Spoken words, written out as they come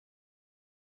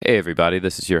Hey everybody,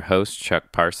 this is your host,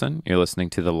 Chuck Parson. You're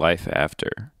listening to The Life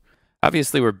After.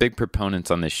 Obviously, we're big proponents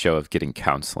on this show of getting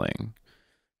counseling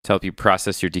to help you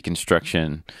process your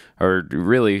deconstruction, or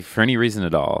really for any reason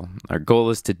at all. Our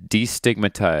goal is to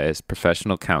destigmatize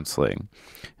professional counseling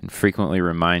and frequently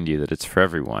remind you that it's for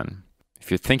everyone.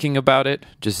 If you're thinking about it,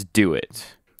 just do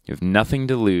it. You have nothing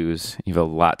to lose, you have a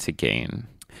lot to gain.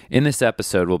 In this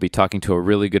episode, we'll be talking to a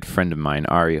really good friend of mine,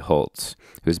 Ari Holtz,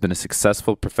 who has been a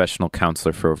successful professional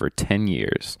counselor for over 10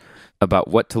 years, about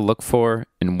what to look for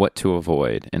and what to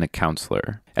avoid in a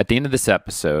counselor. At the end of this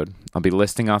episode, I'll be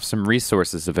listing off some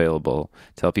resources available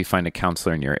to help you find a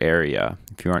counselor in your area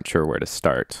if you aren't sure where to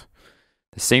start.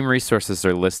 The same resources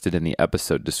are listed in the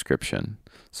episode description,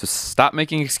 so stop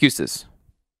making excuses.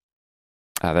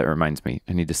 That reminds me,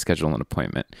 I need to schedule an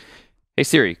appointment. Hey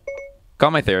Siri,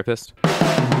 call my therapist.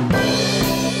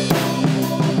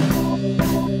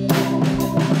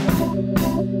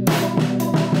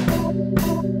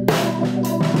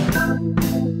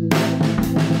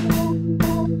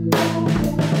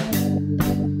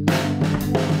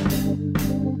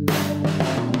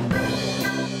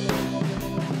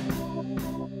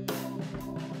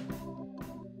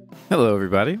 Hello,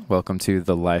 everybody. Welcome to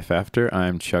The Life After.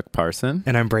 I'm Chuck Parson.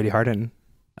 And I'm Brady Harden.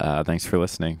 Thanks for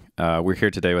listening. We're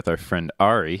here today with our friend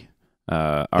Ari.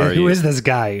 Ari, who is this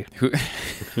guy? Who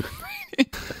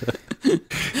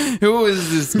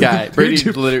is this guy?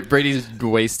 Brady's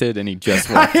wasted and he just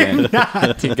walked in.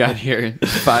 He got here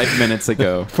 5 minutes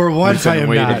ago. For once, I am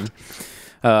waiting.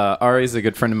 Not. Ari is a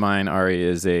good friend of mine. Ari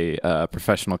is a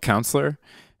professional counselor.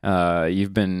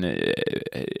 You've been...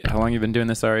 how long have you been doing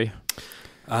this, Ari?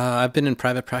 I've been in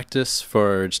private practice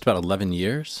for just about 11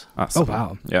 years. Awesome. Oh,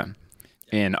 wow. Yeah.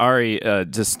 And Ari,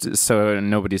 just so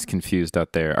nobody's confused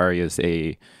out there, Ari is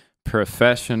a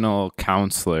professional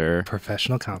counselor.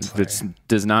 Professional counselor. That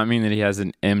does not mean that he has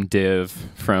an MDiv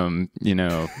from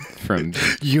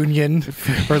Union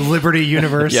or Liberty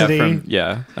University. He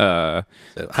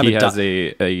has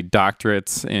a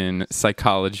doctorate in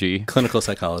psychology. Clinical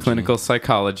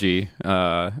psychology.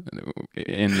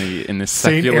 In the St.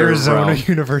 secular Arizona realm.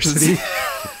 University.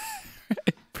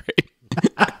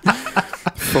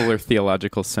 Fuller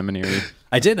Theological Seminary.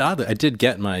 I did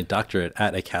get my doctorate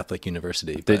at a Catholic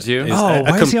university. Did you? Oh,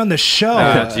 why is he on the show?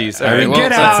 Jeez. All right, well,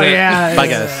 get out, yeah. Bye,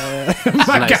 guys.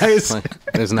 Bye, guys.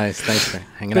 It was nice. Thanks for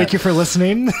hanging out. Thank you for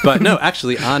listening. But no,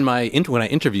 actually, on when I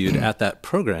interviewed at that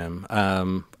program,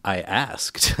 I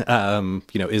asked,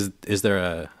 is there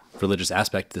a religious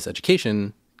aspect to this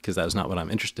education? Because that was not what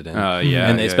I'm interested in.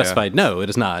 And they specified, no, it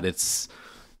is not. It's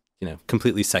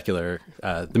completely secular.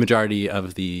 The majority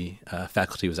of the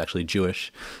faculty was actually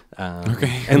Jewish,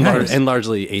 and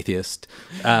largely atheist.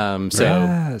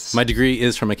 So my degree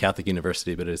is from a Catholic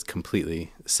university, but it is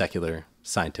completely secular,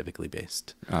 scientifically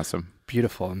based. Awesome.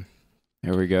 Beautiful.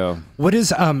 Here we go. What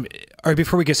is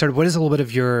before we get started, what is a little bit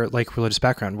of your religious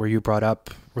background? Were you brought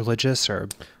up religious or?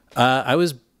 I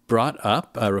was brought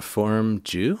up a Reform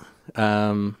Jew.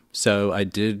 So I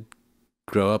did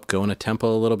grow up going to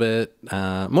temple a little bit,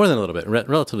 more than a little bit,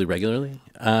 relatively regularly.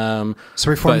 So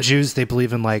Reformed Jews, they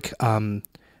believe in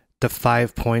the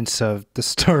 5 points of the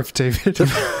Star of David.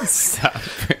 Stop.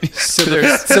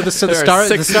 The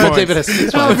Star of David has 6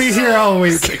 points. I'll be here all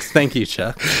week. Thank you,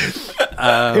 Chuck.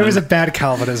 It was a bad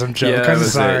Calvinism joke. I'm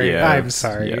sorry. I'm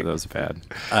sorry. Yeah, that was bad.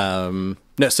 No,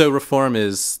 so Reform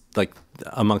is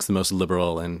amongst the most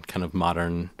liberal and kind of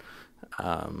modern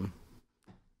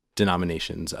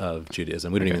denominations of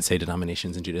Judaism. We don't even say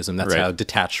denominations in Judaism. That's how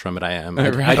detached from it I am.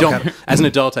 I don't. As an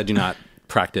adult, I do not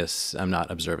practice. I'm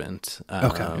not observant.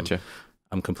 Gotcha.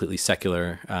 I'm completely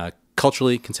secular.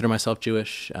 Culturally, consider myself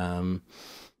Jewish.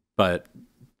 But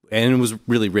it was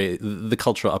really the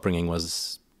cultural upbringing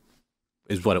is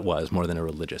what it was, more than a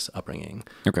religious upbringing.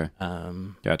 Okay.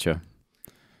 Gotcha.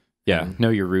 Yeah. Know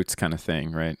your roots kind of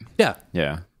thing, right? Yeah.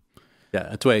 Yeah. Yeah.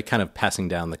 That's why kind of passing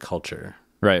down the culture.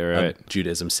 Right.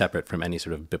 Judaism separate from any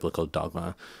sort of biblical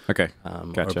dogma. Okay.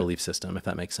 Or belief system, if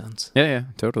that makes sense. Yeah,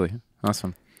 totally.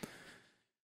 Awesome.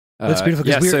 That's beautiful.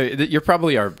 Yeah, so you're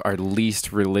probably our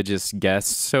least religious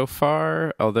guest so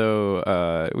far,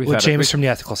 although we've had James from the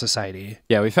Ethical Society.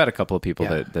 Yeah, we've had a couple of people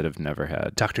that have never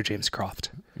had. Dr. James Croft.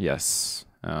 Yes.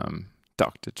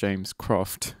 Dr. James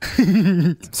Croft.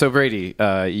 So Brady,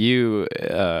 you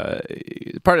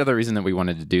part of the reason that we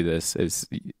wanted to do this is,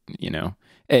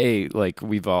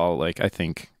 we've all I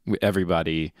think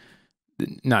everybody,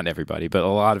 not everybody, but a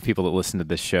lot of people that listen to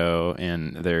this show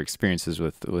and their experiences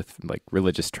with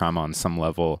religious trauma on some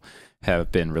level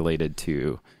have been related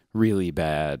to really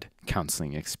bad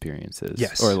counseling experiences.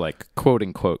 Yes. Or quote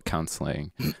unquote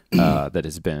counseling that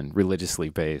has been religiously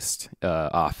based,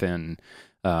 often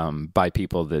by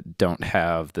people that don't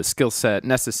have the skill set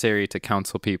necessary to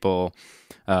counsel people.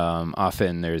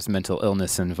 Often there's mental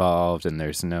illness involved, and there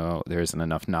isn't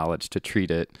enough knowledge to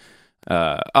treat it.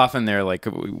 Often there are like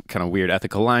kind of weird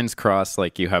ethical lines crossed.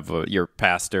 Like you have your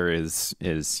pastor is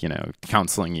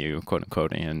counseling you, quote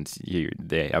unquote, and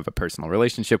they have a personal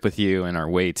relationship with you and are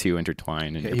way too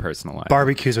intertwined in your personal life.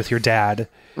 Barbecues with your dad,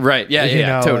 right?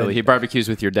 Yeah, totally. He barbecues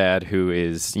with your dad, who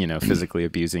is physically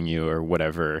abusing you or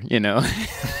whatever.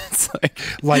 It's like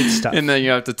light stuff. And then you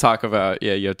have to talk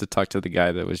to the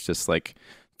guy that was just like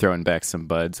throwing back some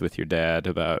buds with your dad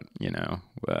about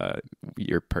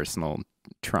your personal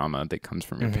trauma that comes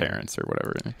from your parents or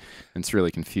whatever. And it's really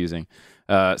confusing.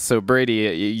 So Brady,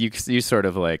 you sort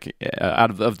of like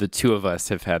out of the two of us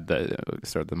have had the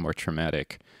sort of the more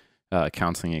traumatic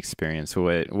counseling experience.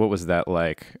 What was that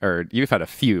like? Or you've had a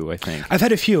few, I think. I've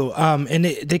had a few, and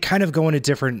they kind of go in a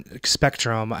different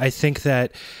spectrum. I think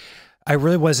that I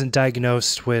really wasn't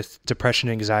diagnosed with depression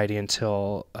and anxiety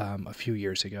until a few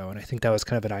years ago, and I think that was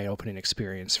kind of an eye-opening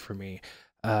experience for me,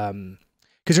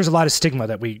 because there's a lot of stigma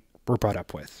that we were brought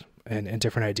up with, and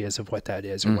different ideas of what that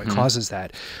is or what causes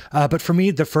that. But for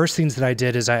me, the first things that I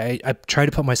did is I tried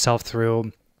to put myself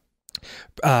through.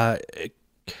 I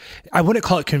wouldn't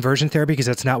call it conversion therapy because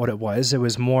that's not what it was. It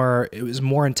was more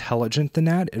intelligent than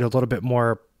that, and a little bit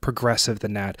more progressive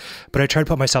than that. But I tried to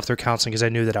put myself through counseling because I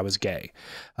knew that I was gay.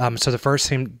 So the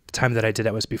first time that I did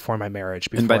that was before my marriage.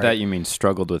 And by that you mean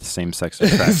struggled with same-sex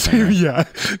attraction? Right? Yeah,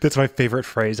 that's my favorite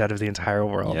phrase out of the entire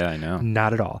world. Yeah, I know.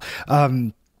 Not at all.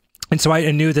 And so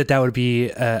I knew that would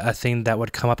be a thing that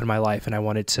would come up in my life, and I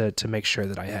wanted to make sure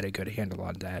that I had a good handle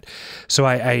on that. So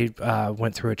I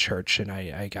went through a church, and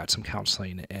I got some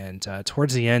counseling. And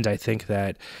towards the end, I think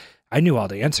that I knew all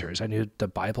the answers. I knew the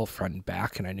Bible front and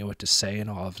back, and I knew what to say and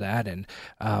all of that. And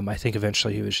I think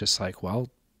eventually he was just like, well,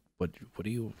 what do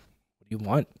you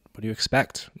want? What do you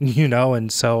expect?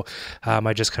 And so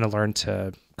I just kind of learned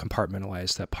to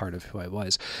compartmentalize that part of who I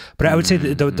was. But I would say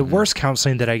the worst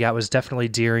counseling that I got was definitely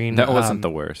during... That wasn't the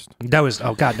worst. That was...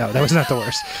 Oh, God, no. That was not the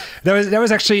worst. That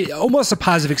was actually almost a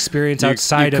positive experience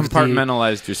outside of... You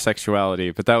compartmentalized your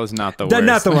sexuality, but that was not the worst.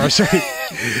 Not the worst,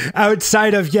 right?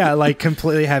 Outside of, like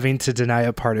completely having to deny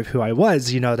a part of who I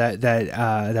was,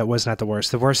 that was not the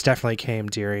worst. The worst definitely came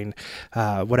during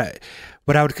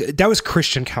that was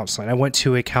Christian counseling. I went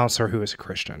to a counselor who was a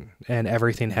Christian, and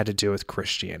everything had to do with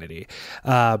Christianity.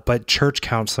 But church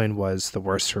counseling was the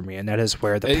worst for me, and that is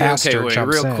where the pastor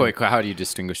jumps in. Real quick, how do you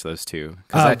distinguish those two?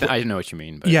 Because I know what you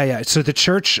mean. But. Yeah. So a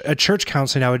church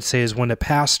counseling, I would say, is when a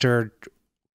pastor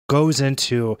goes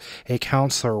into a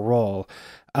counselor role,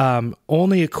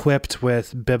 only equipped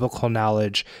with biblical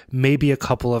knowledge, maybe a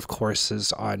couple of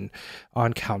courses on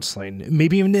counseling,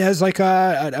 maybe even has like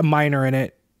a minor in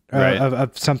it. Right.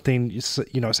 Of something,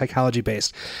 psychology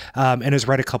based, and has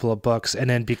read a couple of books. And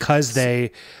then because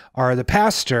they are the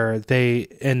pastor, they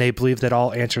believe that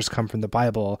all answers come from the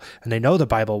Bible, and they know the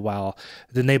Bible well,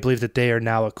 then they believe that they are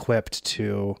now equipped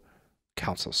to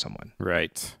counsel someone.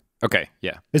 Right. Okay.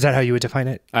 Yeah. Is that how you would define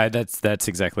it? That's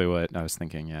exactly what I was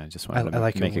thinking. Yeah. I just wanted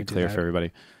to make it clear for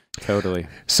everybody. Totally.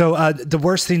 So the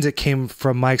worst things that came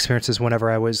from my experiences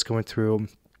whenever I was going through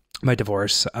my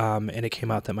divorce, and it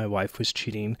came out that my wife was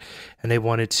cheating, and they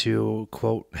wanted to,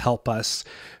 quote, help us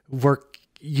work,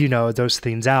 those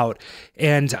things out.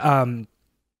 And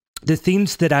the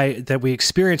things that we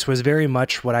experienced was very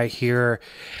much what I hear.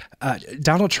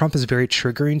 Donald Trump is very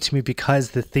triggering to me because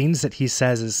the things that he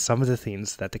says is some of the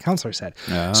things that the counselor said.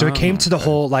 Oh, so it came to the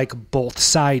whole like both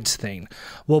sides thing.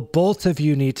 Well, both of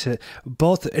you need to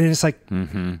and it's like,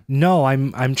 no,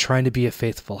 I'm trying to be a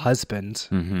faithful husband,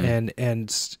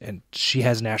 and she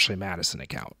has an Ashley Madison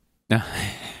account.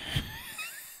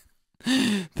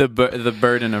 The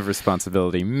burden of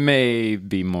responsibility may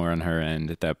be more on her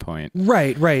end at that point.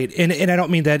 Right. And I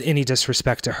don't mean that any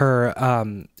disrespect to her.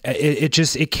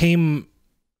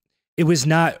 It was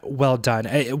not well done.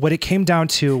 What it came down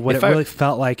to, really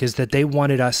felt like, is that they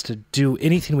wanted us to do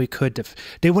anything we could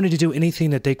they wanted to do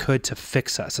anything that they could to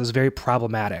fix us. It was very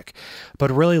problematic.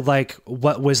 But really, like,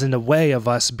 what was in the way of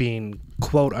us being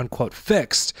quote unquote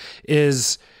fixed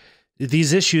is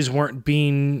these issues weren't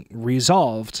being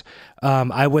resolved.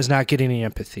 I was not getting any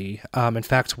empathy. In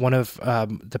fact, one of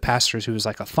the pastors, who was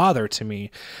like a father to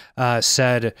me,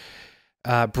 said,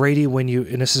 Brady,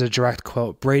 and this is a direct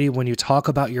quote, Brady, when you talk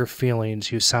about your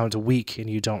feelings, you sound weak and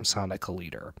you don't sound like a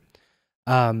leader.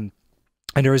 And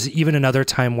there was even another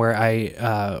time where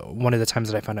one of the times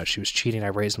that I found out she was cheating, I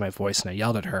raised my voice and I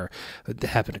yelled at her. It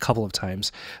happened a couple of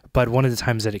times. But one of the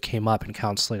times that it came up in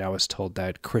counseling, I was told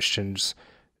that Christians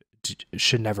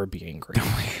should never be angry. Oh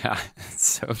my God,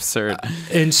 it's so absurd.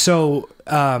 And so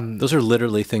those are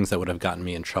literally things that would have gotten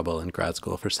me in trouble in grad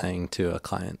school for saying to a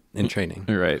client in training.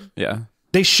 Right. Yeah.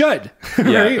 They should.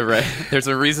 Yeah, right. There's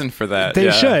a reason for that.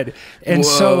 They should. And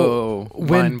so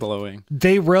when mind-blowing.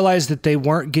 they realized that they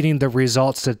weren't getting the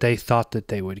results that they thought that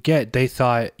they would get, they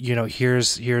thought,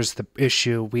 here's the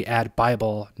issue. We add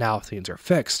Bible. Now things are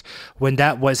fixed. When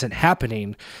that wasn't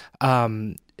happening,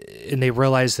 and they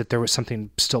realized that there was something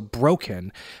still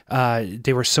broken,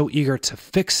 they were so eager to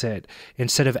fix it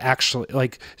instead of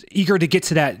actually eager to get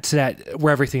to that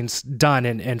where everything's done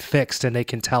and fixed, and they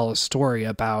can tell a story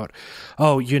about,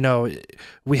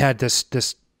 we had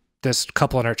this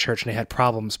couple in our church and they had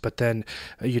problems, but then,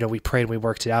 we prayed and we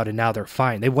worked it out and now they're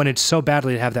fine. They wanted so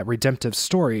badly to have that redemptive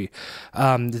story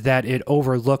that it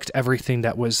overlooked everything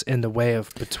that was in the way of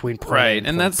between praying. Right.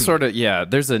 And that's sort of,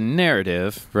 there's a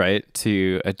narrative, right,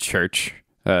 to a church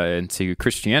and to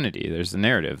Christianity. There's a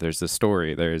narrative, there's a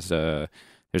story, there's a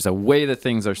way that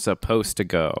things are supposed to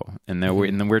go. And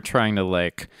then we're trying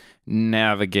to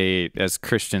navigate, as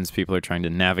Christians, people are trying to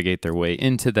navigate their way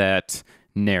into that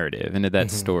narrative, into that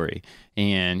story.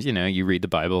 And you read the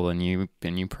Bible and you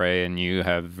pray and you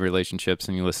have relationships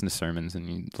and you listen to sermons and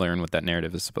you learn what that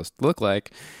narrative is supposed to look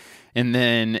like. And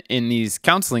then in these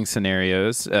counseling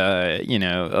scenarios, a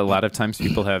lot of times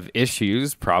people have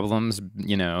issues, problems,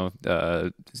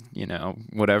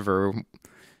 whatever,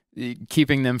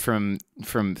 keeping them from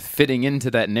fitting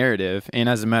into that narrative. And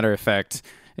as a matter of fact,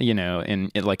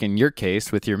 in your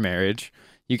case with your marriage,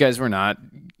 you guys were not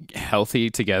healthy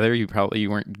together. You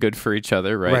weren't good for each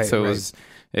other, right? So it was,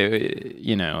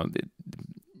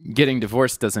 getting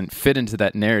divorced doesn't fit into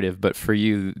that narrative. But for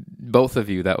you, both of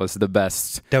you, that was the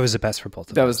best. That was the best for both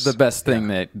of us. That was the best thing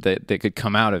that could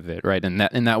come out of it, right? And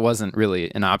that wasn't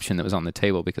really an option that was on the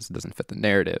table because it doesn't fit the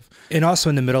narrative. And also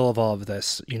in the middle of all of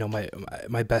this,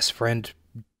 my best friend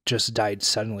just died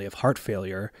suddenly of heart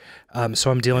failure.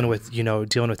 So I'm dealing with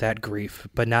that grief,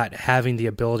 but not having the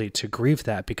ability to grieve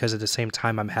that because at the same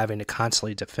time I'm having to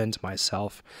constantly defend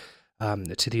myself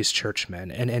to these churchmen.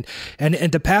 And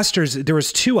the pastors, there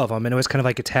was two of them, and it was kind of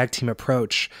like a tag team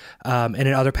approach. And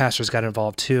then other pastors got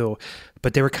involved too,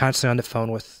 but they were constantly on the phone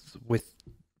with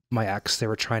my ex. They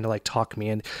were trying to talk me,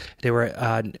 and they were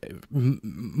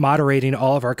moderating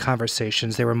all of our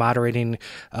conversations. They were moderating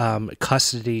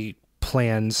custody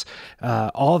plans,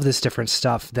 all of this different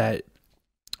stuff that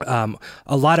a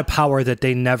lot of power that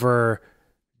they never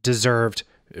deserved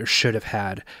or should have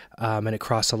had, and it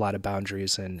crossed a lot of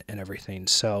boundaries and everything.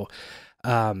 So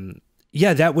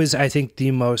that was, I think,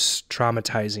 the most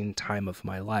traumatizing time of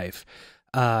my life.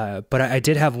 But I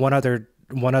did have one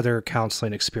other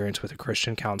counseling experience with a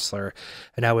Christian counselor,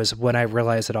 and that was when I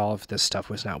realized that all of this stuff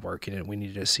was not working and we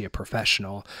needed to see a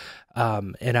professional.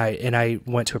 And I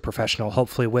went to a professional,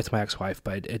 hopefully with my ex-wife,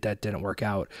 but that didn't work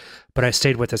out. But I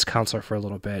stayed with this counselor for a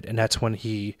little bit, and that's when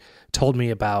he told me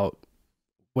about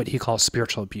what he calls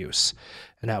spiritual abuse.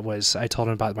 And that was, I told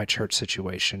him about my church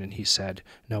situation, and he said,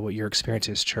 no, what you're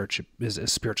experiencing as church is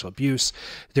spiritual abuse.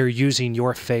 They're using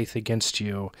your faith against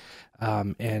you,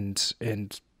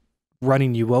 and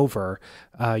running you over,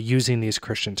 using these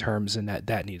Christian terms, and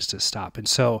that needs to stop. And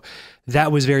so that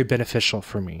was very beneficial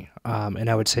for me. And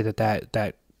I would say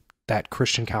that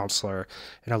Christian counselor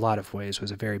in a lot of ways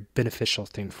was a very beneficial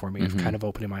thing for me, of kind of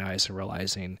opening my eyes and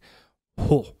realizing,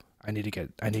 I need to.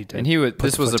 And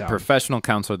this was a professional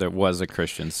counselor that was a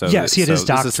Christian. So yes, he had his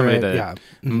doctorate. This is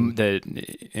somebody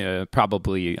that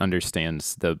probably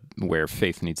understands where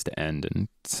faith needs to end, and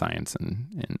science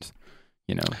and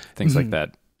things like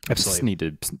that. Absolutely. Just need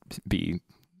to be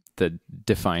the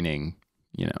defining,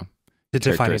 the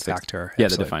defining factor. Yeah,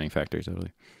 the defining factor,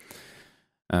 totally.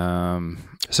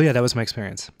 So that was my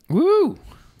experience. Woo!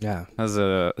 Yeah, it's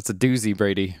a doozy,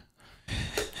 Brady.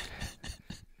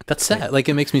 That's sad.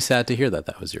 It makes me sad to hear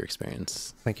that was your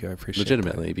experience. Thank you. I appreciate it.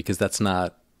 Legitimately, because that's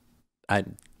not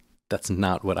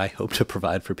what I hope to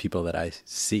provide for people that I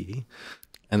see,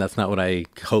 and that's not what I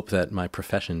hope that my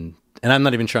profession. And I'm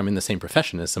not even sure I'm in the same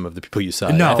profession as some of the people you saw.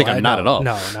 No, I think I'm not at all.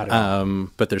 No, not at all.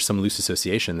 But there's some loose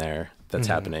association there that's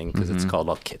happening because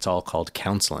it's all called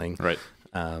counseling, right?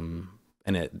 And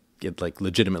it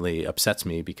legitimately upsets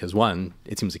me because one,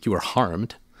 it seems like you were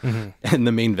harmed, and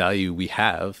the main value we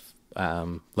have.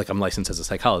 I'm licensed as a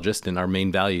psychologist, and our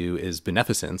main value is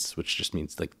beneficence, which just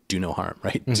means do no harm,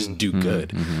 right? Just do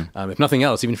good. If nothing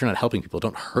else, even if you're not helping people,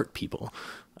 don't hurt people.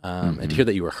 And to hear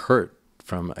that you were hurt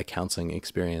from a counseling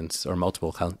experience or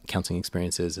multiple counseling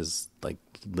experiences is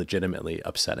legitimately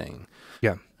upsetting.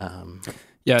 Yeah.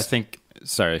 I think,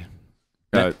 sorry.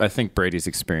 I think Brady's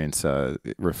experience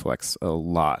reflects a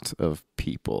lot of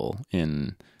people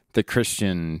in the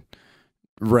Christian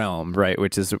realm, right?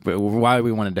 Which is why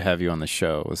we wanted to have you on the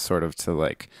show, was sort of to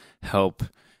like help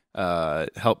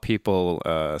people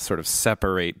sort of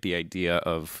separate the idea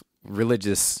of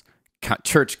religious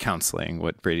church counseling,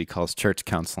 what Brady calls church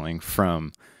counseling,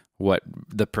 from what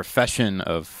the profession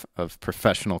of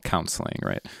professional counseling,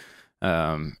 right?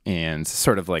 And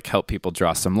sort of like help people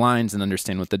draw some lines and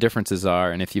understand what the differences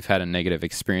are. And if you've had a negative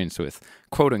experience with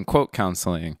quote unquote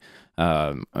counseling,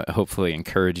 hopefully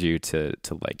encourage you to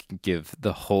like give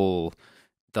the whole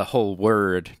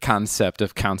word concept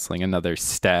of counseling another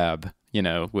stab,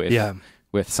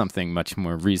 with something much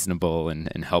more reasonable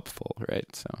and helpful,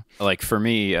 right? So, like for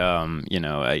me, and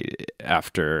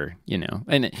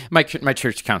my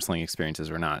church counseling experiences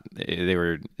were not, they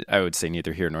were, I would say,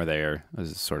 neither here nor there. It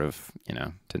was sort of,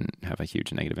 didn't have a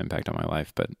huge negative impact on my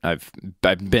life, but I've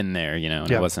been there, and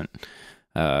it wasn't.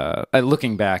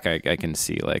 Looking back, I can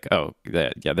see like,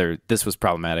 this was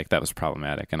problematic, that was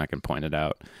problematic, and I can point it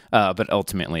out. But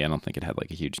ultimately, I don't think it had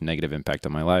like a huge negative impact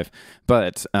on my life.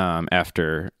 But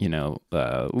after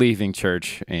leaving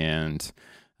church and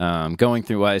going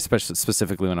through, especially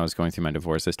specifically when I was going through my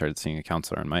divorce, I started seeing a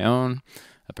counselor on my own,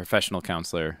 a professional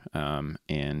counselor,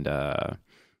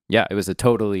 it was a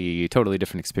totally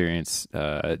different experience.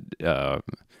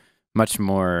 Much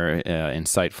more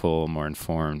insightful, more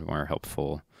informed, more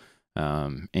helpful.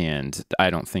 And I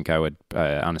don't think I would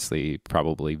honestly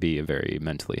probably be a very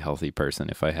mentally healthy person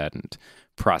if I hadn't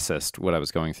processed what I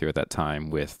was going through at that time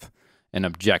with an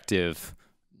objective,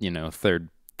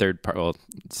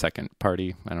 second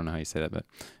party. I don't know how you say that, but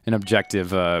an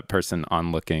objective person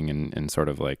onlooking and sort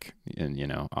of like,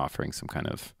 offering some kind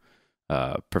of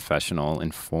professional,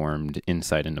 informed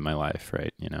insight into my life,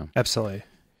 right? Absolutely.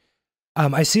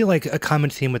 I see like a common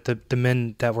theme with the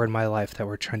men that were in my life that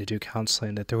were trying to do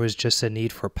counseling, that there was just a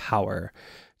need for power,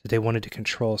 that they wanted to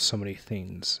control so many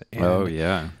things.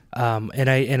 And,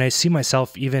 and I see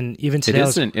myself even today.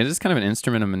 It is kind of an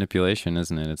instrument of manipulation,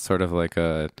 isn't it? It's sort of like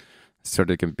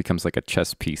becomes like a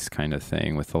chess piece kind of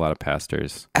thing with a lot of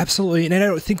pastors. Absolutely. And I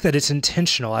don't think that it's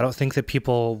intentional. I don't think that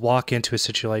people walk into a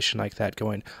situation like that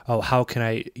going, oh, how can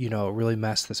I, really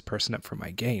mess this person up for my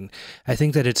gain? I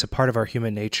think that it's a part of our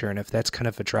human nature. And if that's kind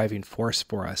of a driving force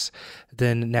for us,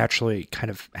 then naturally it kind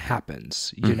of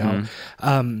happens,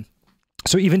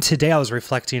 So even today I was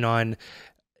reflecting on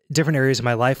different areas of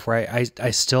my life where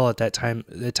I still at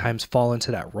times fall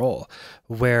into that role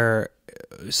where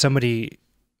somebody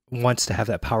wants to have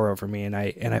that power over me, and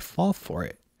I fall for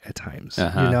it at times,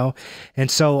 And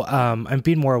so I'm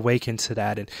being more awakened to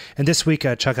that. And this week,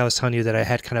 Chuck, I was telling you that I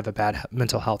had kind of a bad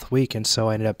mental health week, and so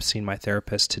I ended up seeing my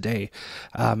therapist today,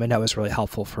 and that was really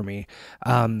helpful for me.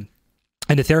 And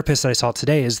the therapist that I saw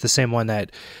today is the same one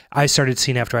that I started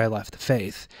seeing after I left the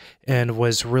faith, and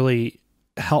was really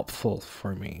helpful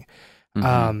for me.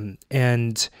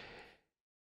 And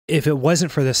if it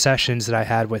wasn't for the sessions that I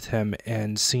had with him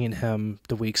and seeing him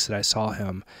the weeks that I saw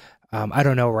him, I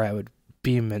don't know where I would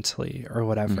be mentally or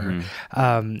whatever.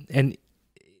 And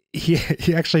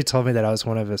he actually told me that I was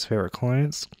one of his favorite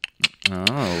clients.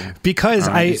 Oh, because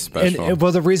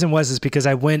the reason is because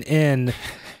I went in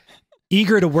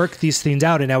eager to work these things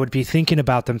out, and I would be thinking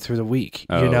about them through the week,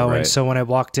 Right. And so when I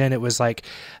walked in, it was like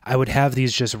I would have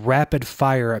these just rapid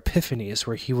fire epiphanies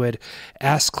where he would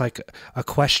ask like a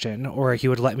question, or he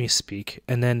would let me speak,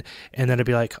 and then I'd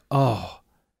be like, oh,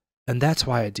 and that's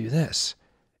why I do this,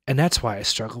 and that's why I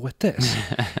struggle with this,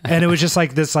 and it was just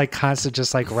like this like constant,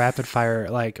 just like rapid fire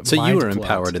like. So you were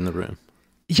empowered in the room.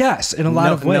 Yes, in a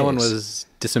lot of ways. No one was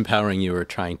disempowering you or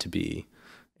trying to be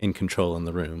in control in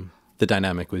the room. The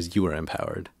dynamic was you were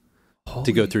empowered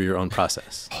to go through your own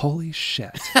process. Holy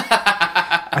shit.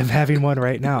 I'm having one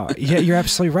right now. Yeah, you're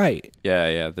absolutely right.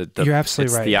 Yeah. You're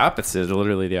absolutely right. It's the opposite,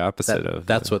 literally the opposite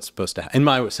That's what's supposed to happen. In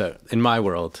my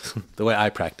world, the way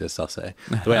I practice, I'll say,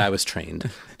 the way I was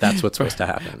trained, that's what's supposed to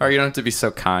happen. Or you don't have to be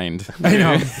so kind. I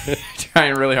know.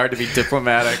 Trying really hard to be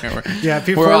diplomatic.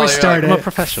 Before we started, I'm a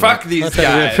professional. Fuck these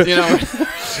guys.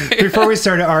 Before we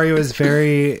started, Ari was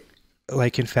very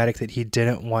emphatic that he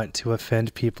didn't want to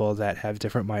offend people that have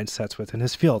different mindsets within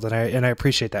his field, and I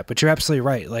appreciate that. But you're absolutely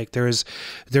right. Like there is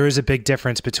a big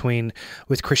difference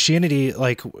with Christianity,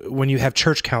 like when you have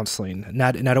church counseling,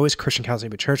 not always Christian counseling,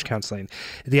 but church counseling.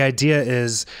 The idea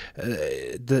is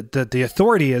the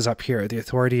authority is up here. The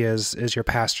authority is your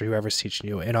pastor, whoever's teaching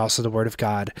you, and also the Word of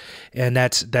God, and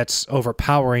that's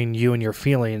overpowering you and your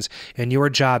feelings. And your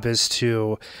job is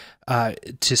to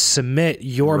submit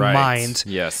your mind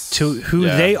to who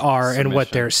they are and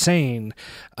what they're saying.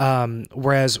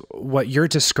 Whereas what you're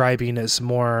describing is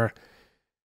more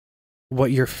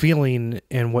what you're feeling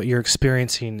and what you're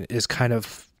experiencing is kind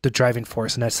of driving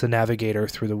force, and that's the navigator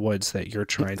through the woods that you're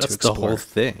trying to explore. That's the whole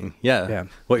thing. Yeah.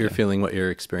 What you're feeling, what you're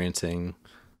experiencing,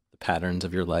 the patterns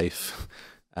of your life.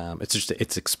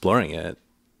 It's exploring it.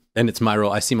 And it's my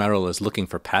role. I see my role as looking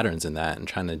for patterns in that and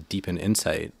trying to deepen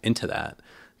insight into that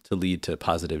to lead to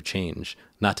positive change,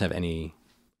 not to have any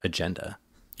agenda.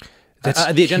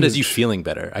 The agenda is you feeling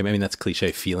better. I mean, that's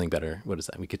cliche, feeling better. What is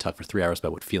that? We could talk for 3 hours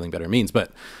about what feeling better means,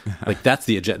 but like that's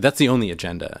the only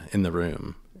agenda in the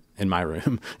room, in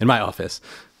my office,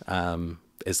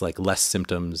 is like less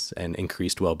symptoms and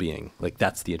increased well-being. Like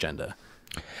that's the agenda.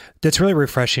 That's really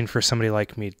refreshing for somebody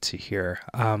like me to hear.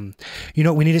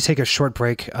 We need to take a short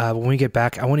break. When we get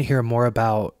back, I want to hear more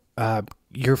about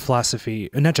your philosophy,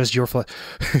 not just your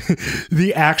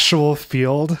the actual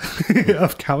field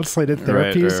of counseling and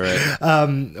therapies,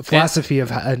 right. Philosophy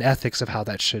of and ethics of how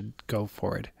that should go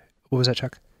forward. What was that,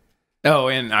 Chuck? Oh,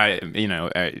 and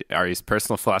Ari's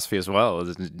personal philosophy as well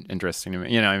is interesting to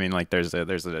me. I mean, like there's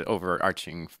an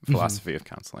overarching philosophy of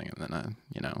counseling, and then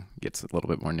gets a little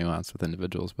bit more nuanced with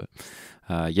individuals. But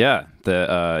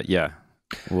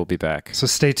we'll be back. So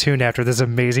stay tuned after this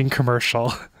amazing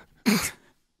commercial.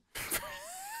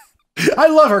 I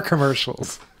love our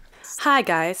commercials. Hi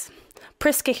guys,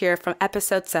 Priska here from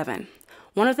episode 7.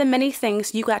 One of the many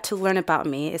things you got to learn about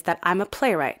me is that I'm a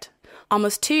playwright.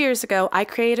 Almost 2 years ago, I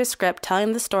created a script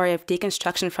telling the story of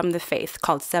deconstruction from the faith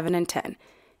called 7 and 10.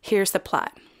 Here's the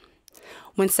plot.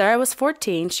 When Sarah was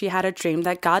 14, she had a dream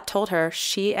that God told her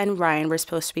she and Ryan were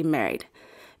supposed to be married.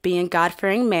 Being a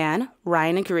God-fearing man,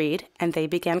 Ryan agreed, and they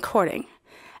began courting.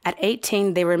 At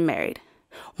 18, they were married.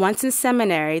 Once in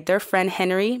seminary, their friend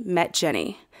Henry met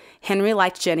Jenny. Henry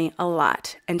liked Jenny a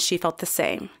lot, and she felt the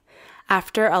same.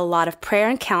 After a lot of prayer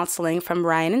and counseling from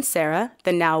Ryan and Sarah,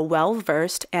 the now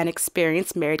well-versed and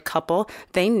experienced married couple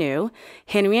they knew,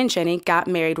 Henry and Jenny got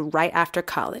married right after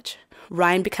college.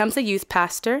 Ryan becomes a youth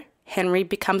pastor, Henry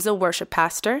becomes a worship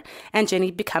pastor, and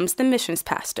Jenny becomes the missions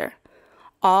pastor.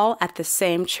 All at the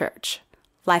same church.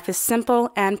 Life is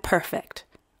simple and perfect,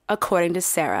 according to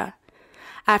Sarah.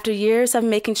 After years of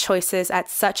making choices at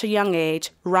such a young age,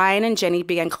 Ryan and Jenny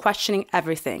began questioning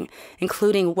everything,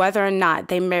 including whether or not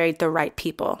they married the right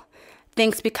people.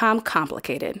 Things become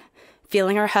complicated.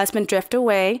 Feeling her husband drift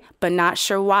away, but not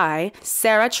sure why,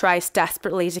 Sarah tries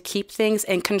desperately to keep things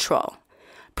in control,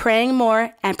 praying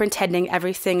more and pretending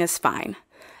everything is fine.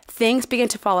 Things begin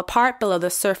to fall apart below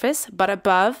the surface, but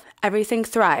above, everything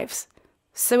thrives.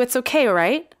 So it's okay,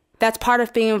 right? That's part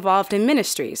of being involved in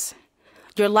ministries.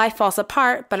 Your life falls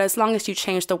apart, but as long as you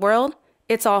change the world,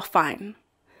 it's all fine.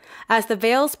 As the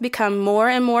veils become more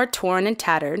and more torn and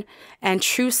tattered, and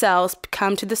true selves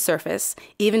come to the surface,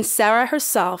 even Sarah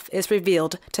herself is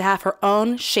revealed to have her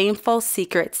own shameful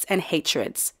secrets and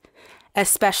hatreds,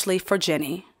 especially for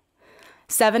Jenny.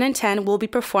 7 and 10 will be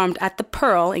performed at the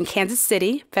Pearl in Kansas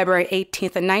City, February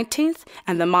 18th and 19th,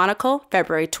 and the Monocle,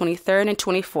 February 23rd and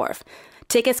 24th.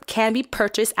 Tickets can be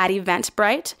purchased at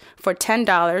Eventbrite for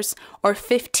 $10 or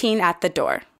 $15 at the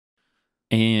door.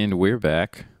 And we're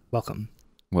back. Welcome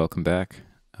back.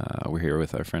 We're here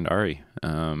with our friend Ari.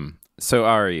 So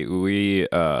Ari, we're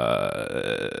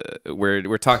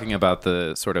talking about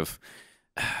the sort of.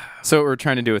 So what we're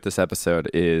trying to do with this episode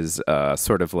is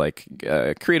sort of like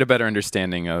create a better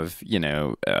understanding of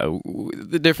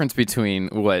the difference between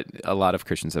what a lot of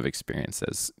Christians have experienced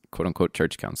as quote unquote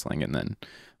church counseling and then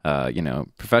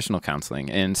professional counseling.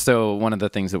 And so one of the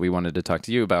things that we wanted to talk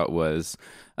to you about was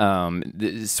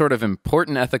the sort of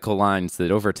important ethical lines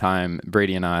that over time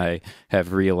Brady and I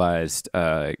have realized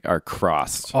are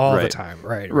crossed all the time.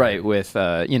 Right. With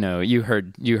you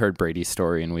heard Brady's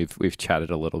story, and we've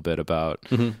chatted a little bit about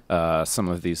some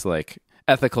of these like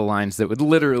ethical lines that would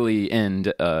literally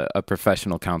end a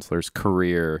professional counselor's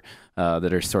career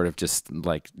that are sort of just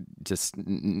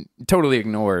totally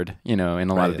ignored, in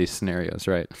a lot of these scenarios,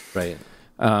 right? Right.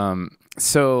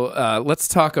 So let's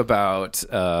talk about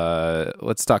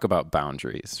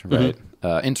boundaries, right?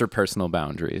 Interpersonal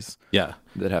boundaries,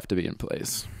 that have to be in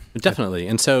place. Definitely.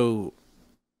 And so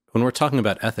when we're talking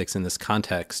about ethics in this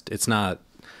context, it's not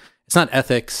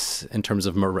ethics in terms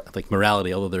of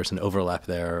morality, although there's an overlap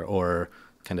there, or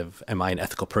kind of, am I an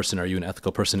ethical person? Are you an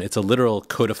ethical person? It's a literal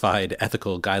codified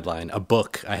ethical guideline, a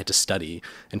book I had to study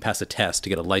and pass a test to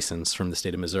get a license from the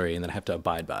state of Missouri, and then I have to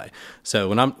abide by. So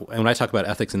when I talk about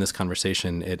ethics in this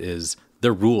conversation, it is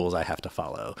the rules I have to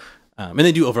follow. And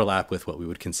they do overlap with what we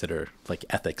would consider like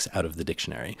ethics out of the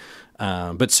dictionary.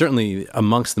 But certainly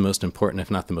amongst the most important, if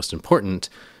not the most important,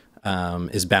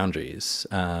 is boundaries.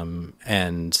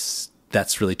 And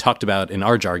that's really talked about in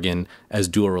our jargon as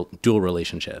dual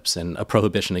relationships and a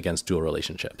prohibition against dual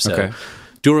relationships. So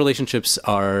Dual relationships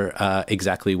are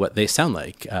exactly what they sound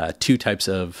like. Two types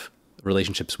of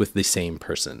relationships with the same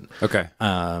person. Okay.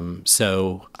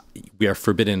 So we are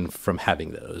forbidden from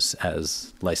having those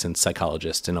as licensed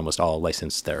psychologists and almost all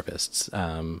licensed therapists.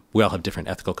 We all have different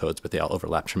ethical codes, but they all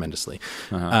overlap tremendously.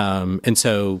 And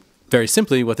so very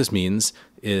simply, what this means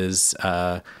is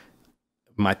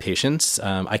my patients,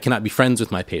 I cannot be friends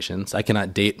with my patients. I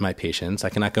cannot date my patients. I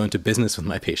cannot go into business with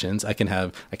my patients. I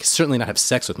can certainly not have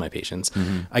sex with my patients.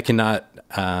 I cannot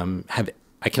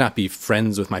I cannot be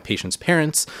friends with my patient's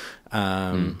parents.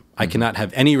 I cannot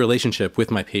have any relationship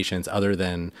with my patients other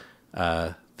than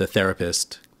the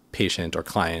therapist, patient, or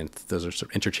client. Those are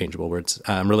sort of interchangeable words.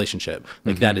 Relationship,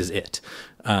 like that is it.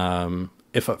 On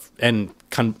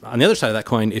the other side of that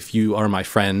coin, if you are my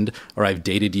friend, or I've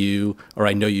dated you, or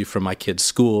I know you from my kid's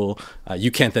school, you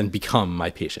can't then become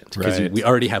my patient because we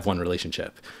already have one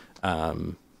relationship,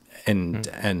 and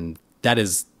that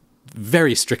is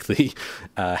very strictly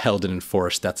held and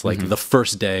enforced. That's like the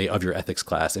first day of your ethics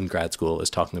class in grad school is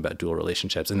talking about dual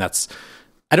relationships. And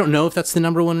I don't know if that's the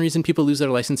number one reason people lose their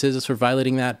licenses is for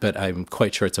violating that, but I'm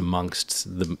quite sure it's amongst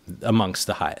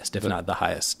the highest, if not the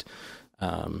highest,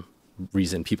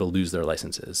 reason people lose their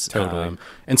licenses. Totally.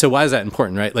 And so why is that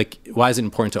important, right? Like, why is it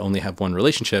important to only have one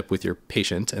relationship with your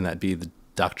patient, and that be the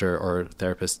doctor or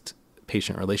therapist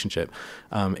patient relationship?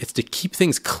 It's to keep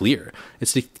things clear.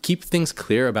 It's to keep things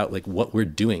clear about like what we're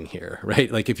doing here, right?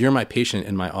 Like if you're my patient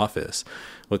in my office,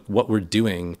 like what we're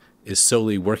doing is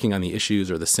solely working on the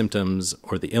issues or the symptoms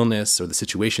or the illness or the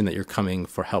situation that you're coming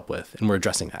for help with, and we're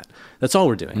addressing that. That's all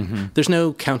we're doing. There's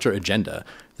no counter agenda.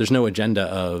 There's no agenda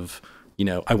of,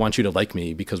 I want you to like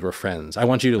me because we're friends. I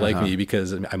want you to like me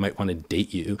because I might want to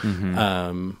date you.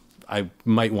 I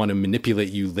might want to manipulate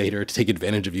you later to take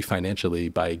advantage of you financially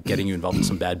by getting you involved in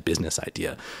some bad business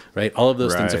idea, right? All of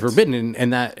those things are forbidden,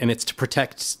 and it's to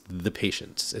protect the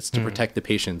patients. It's to protect the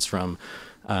patients from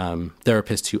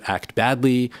therapists who act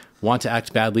badly, want to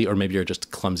act badly, or maybe are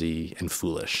just clumsy and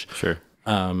foolish. Sure.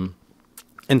 And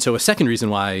so a second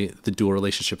reason why the dual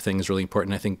relationship thing is really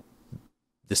important, I think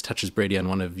this touches, Brady, on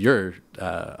one of your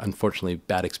unfortunately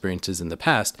bad experiences in the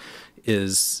past,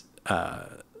 is I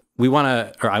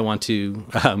want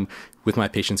to, with my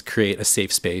patients, create a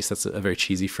safe space. That's a very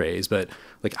cheesy phrase, but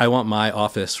like I want my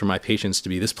office for my patients to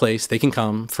be this place they can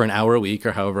come for an hour a week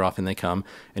or however often they come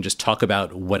and just talk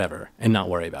about whatever and not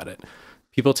worry about it.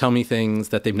 People tell me things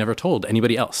that they've never told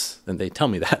anybody else, and they tell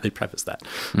me that, they preface that.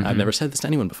 I've never said this to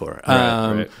anyone before.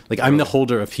 Like I'm the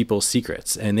holder of people's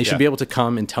secrets, and they should be able to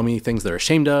come and tell me things they're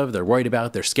ashamed of, they're worried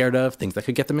about, they're scared of, things that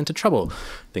could get them into trouble,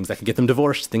 things that could get them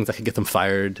divorced, things that could get them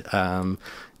fired.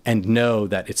 And know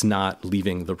that it's not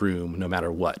leaving the room no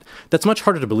matter what. That's much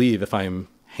harder to believe if I'm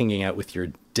hanging out with your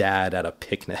dad at a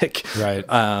picnic, right?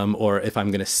 Or if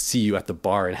I'm going to see you at the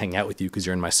bar and hang out with you because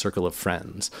you're in my circle of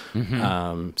friends.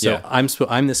 I'm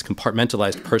this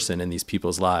compartmentalized person in these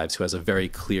people's lives who has a very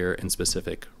clear and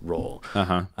specific role.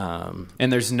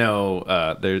 And there's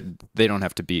no, they don't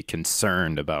have to be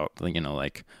concerned about,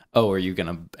 like, oh, are you going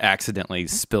to accidentally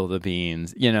spill the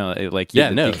beans?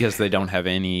 Because they don't have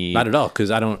any... Not at all,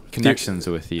 because I don't... connections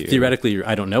with you. Theoretically,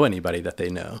 I don't know anybody that they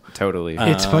know. Totally.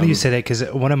 It's funny you say that, because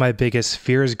one of my biggest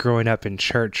fears growing up in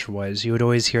church was you would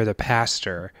always hear the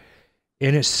pastor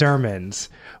in his sermons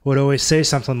would always say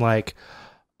something like,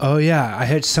 oh yeah, I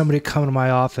had somebody come to my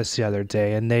office the other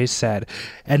day and they said,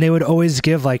 and they would always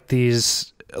give like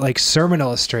these like sermon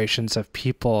illustrations of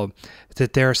people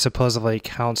that they're supposedly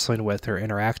counseling with or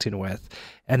interacting with.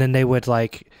 And then they would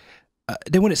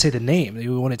they wouldn't say the name, they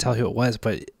wouldn't tell who it was,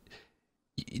 but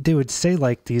they would say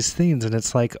like these things, and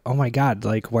it's like, oh my God,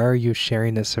 like, why are you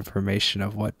sharing this information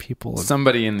of what people...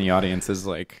 Somebody in the audience is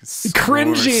like...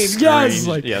 cringing, yes!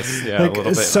 Like, yes, yeah, like a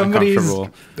little bit somebody's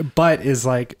uncomfortable. Butt is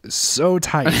like so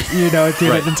tight, through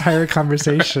that entire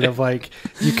conversation of like,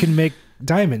 you can make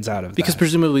diamonds out of because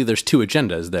presumably there's two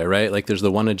agendas there, right? Like there's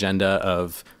the one agenda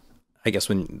of, I guess,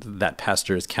 when that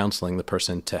pastor is counseling the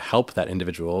person to help that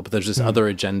individual, but there's this other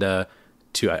agenda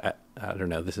to, I don't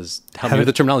know, this is, help me with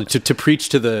the terminology, to preach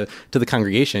to the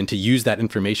congregation, to use that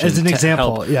information as an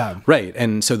example, help. Right.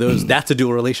 And so that's a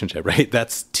dual relationship, right?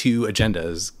 That's two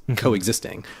agendas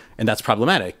coexisting. And that's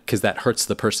problematic because that hurts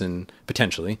the person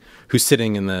potentially who's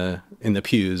sitting in the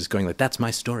pews going like, that's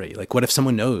my story. Like, what if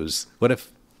someone knows? What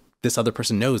if this other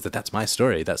person knows that that's my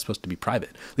story? That's supposed to be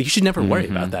private. Like, you should never worry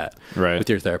about that with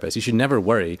your therapist. You should never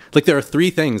worry. Like, there are three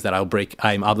things that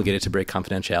I'm obligated to break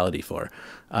confidentiality for.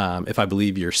 If I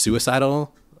believe you're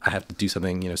suicidal, I have to do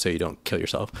something, so you don't kill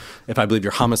yourself. If I believe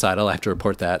you're homicidal, I have to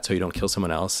report that so you don't kill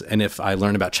someone else. And if I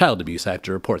learn about child abuse, I have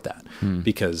to report that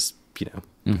because,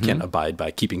 you can't abide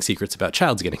by keeping secrets about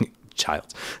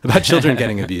children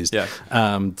getting abused. Yeah.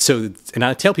 And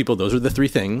I tell people those are the three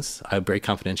things I break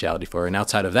confidentiality for. And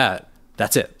outside of that,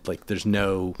 that's it. Like there's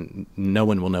no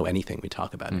one will know anything we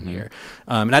talk about in here.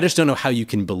 And I just don't know how you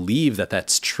can believe that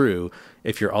that's true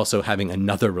if you're also having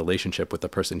another relationship with the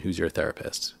person who's your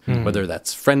therapist, whether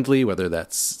that's friendly, whether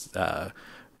that's a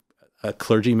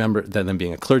clergy member, them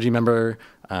being a clergy member.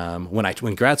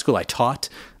 When grad school, I taught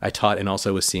and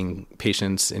also was seeing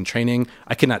patients in training.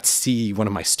 I could not see one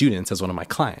of my students as one of my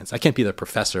clients. I can't be their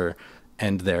professor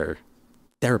and their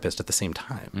therapist at the same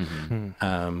time.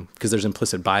 Because there's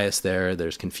implicit bias there.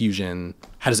 There's confusion.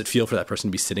 How does it feel for that person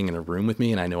to be sitting in a room with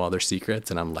me and I know all their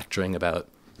secrets and I'm lecturing about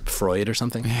Freud or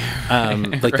something?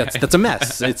 That's a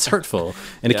mess. It's hurtful.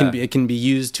 And it can be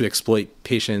used to exploit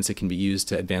patients. It can be used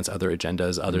to advance other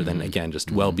agendas other than, again,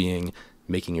 just well-being,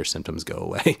 making your symptoms go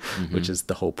away, which is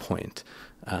the whole point.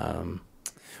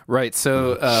 Right.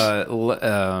 So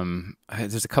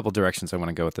there's a couple directions I want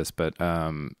to go with this, but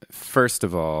first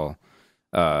of all,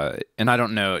 and I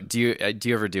don't know, do you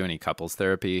ever do any couples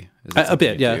therapy? A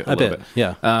bit,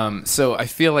 yeah. So I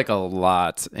feel like a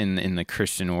lot in the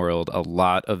Christian world, a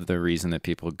lot of the reason that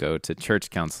people go to church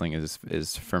counseling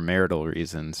is for marital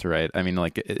reasons, right? I mean,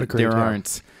 like there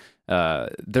aren't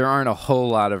a whole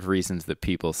lot of reasons that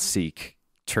people seek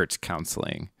church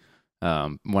counseling.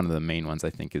 One of the main ones I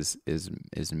think is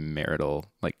marital,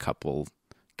 like couple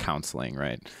counseling,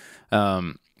 right?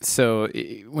 So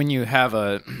when you have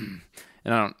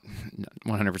and I'm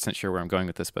not 100% sure where I'm going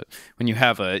with this, but when you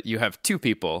have two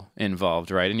people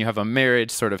involved, right, and you have a marriage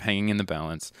sort of hanging in the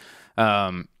balance,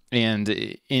 and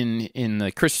in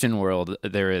the Christian world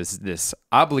there is this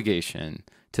obligation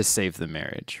to save the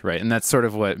marriage, right, and that's sort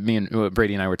of what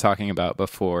Brady and I were talking about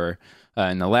before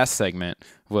in the last segment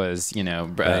was,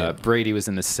 Brady was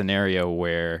in this scenario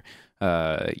where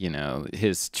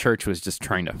his church was just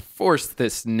trying to force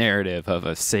this narrative of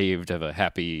a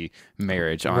happy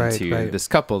marriage onto this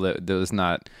couple that was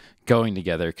not going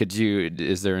together.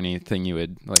 Is there anything you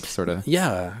would like sort of?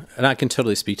 Yeah, and I can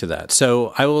totally speak to that.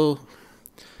 So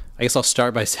I guess I'll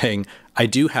start by saying I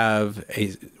do have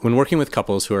when working with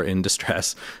couples who are in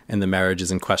distress and the marriage is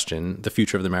in question, the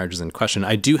future of the marriage is in question,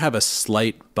 I do have a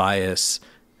slight bias.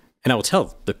 And I will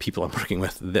tell the people I'm working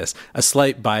with a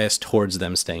slight bias towards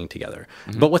them staying together.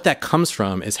 But what that comes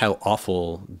from is how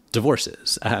awful divorce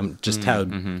is. Now,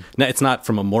 it's not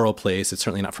from a moral place. It's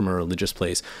certainly not from a religious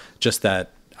place. Just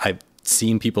that I've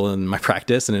seen people in my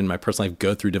practice and in my personal life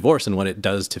go through divorce and what it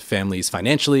does to families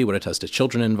financially, what it does to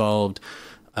children involved.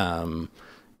 It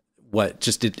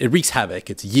wreaks havoc.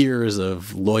 It's years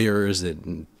of lawyers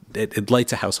and it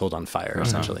lights a household on fire,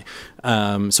 essentially.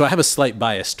 So I have a slight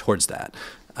bias towards that.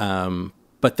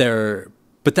 But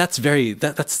that's a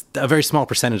very small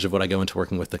percentage of what I go into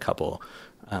working with the couple,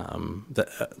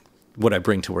 what I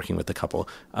bring to working with the couple.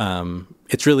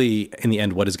 It's really, in the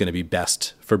end, what is going to be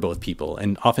best for both people.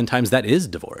 And oftentimes that is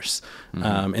divorce.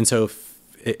 And so,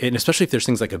 and especially if there's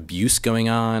things like abuse going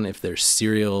on, if there's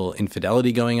serial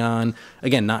infidelity going on,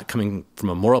 again, not coming from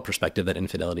a moral perspective that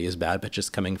infidelity is bad, but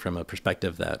just coming from a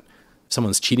perspective that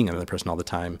someone's cheating on another person all the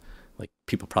time. Like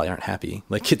people probably aren't happy.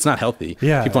 Like it's not healthy.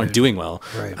 Yeah, people aren't doing well.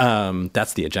 Right.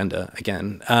 That's the agenda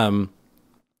again.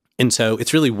 And so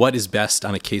it's really what is best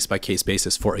on a case-by-case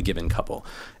basis for a given couple.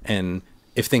 And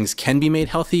if things can be made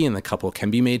healthy and the couple can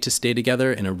be made to stay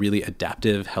together in a really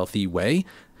adaptive, healthy way,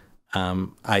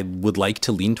 I would like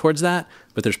to lean towards that.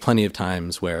 But there's plenty of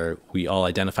times where we all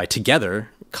identify together,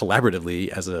 collaboratively,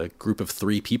 as a group of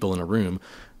three people in a room,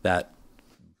 that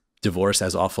divorce,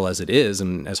 as awful as it is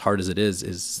and as hard as it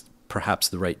is perhaps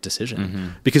the right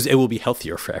decision because it will be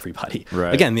healthier for everybody.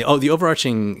 Right. Again, the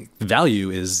overarching value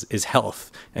is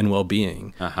health and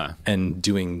well-being and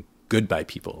doing good by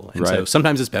people. And so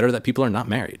sometimes it's better that people are not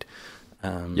married.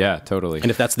 Yeah, totally. And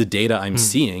if that's the data I'm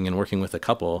seeing and working with a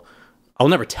couple, I'll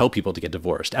never tell people to get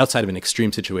divorced outside of an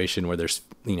extreme situation where there's,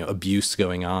 abuse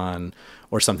going on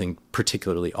or something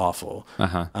particularly awful.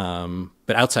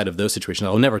 But outside of those situations,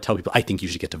 I'll never tell people, I think you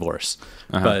should get divorced.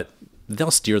 But they'll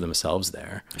steer themselves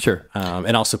there. Sure.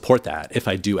 And I'll support that if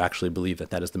I do actually believe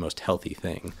that is the most healthy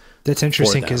thing. That's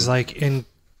interesting because a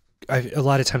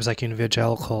lot of times like in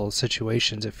evangelical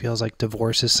situations, it feels like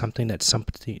divorce is something that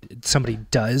somebody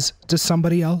does to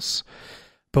somebody else.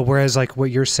 But whereas like what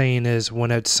you're saying is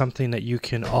when it's something that you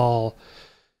can all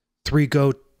three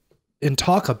go and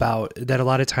talk about, that a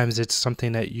lot of times it's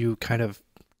something that you kind of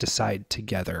decide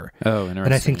together. Oh, interesting.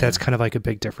 And I think that's kind of like a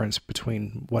big difference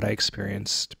between what I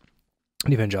experienced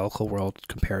in evangelical world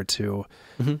compared to,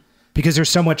 because there's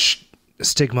so much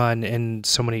stigma and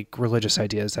so many religious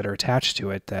ideas that are attached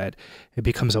to it that it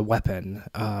becomes a weapon,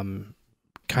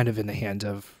 kind of in the hand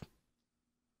of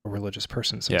a religious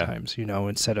person sometimes,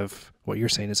 instead of what you're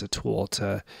saying is a tool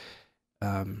to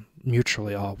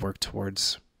mutually all work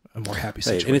towards a more happy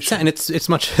situation. And it's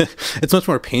much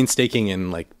more painstaking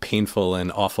and like painful and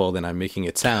awful than I'm making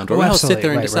it sound. Or I'll sit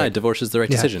there and decide divorce is the right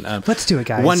decision. Let's do it,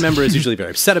 guys. One member is usually very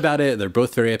upset about it. They're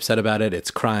both very upset about it.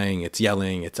 It's crying, it's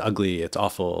yelling, it's ugly, it's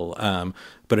awful.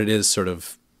 But it is sort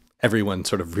of everyone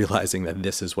sort of realizing that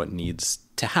this is what needs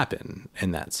to happen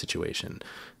in that situation.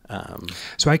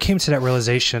 So I came to that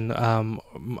realization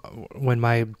when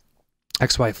my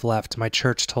ex-wife left. My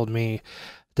church told me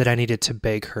that I needed to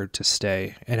beg her to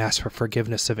stay and ask for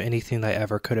forgiveness of anything I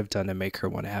ever could have done to make her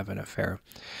want to have an affair.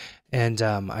 And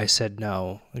I said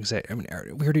no. I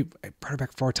brought her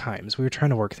back 4 times. We were trying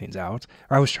to work things out,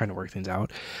 or I was trying to work things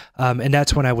out. And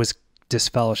that's when I was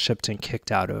disfellowshipped and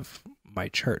kicked out of my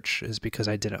church, is because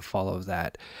I didn't follow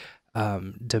that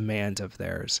demand of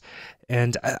theirs.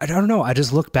 And I don't know. I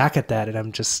just look back at that and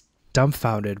I'm just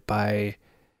dumbfounded by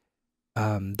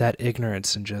that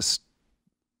ignorance and just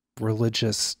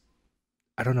religious,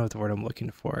 I don't know what the word I'm looking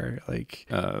for, like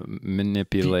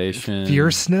manipulation,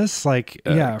 fierceness, like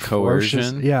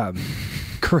coercion,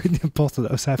 both of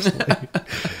those, absolutely.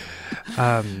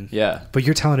 But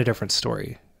you're telling a different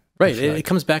story, right? It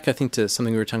comes back, I think, to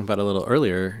something we were talking about a little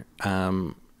earlier,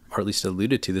 or at least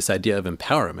alluded to, this idea of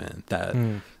empowerment, that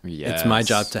it's my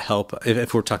job to help,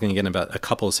 if we're talking again about a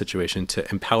couple situation, to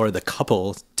empower the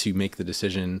couple to make the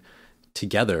decision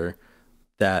together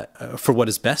that for what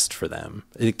is best for them.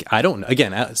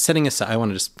 Setting aside, I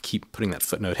want to just keep putting that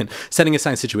footnote in, setting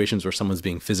aside situations where someone's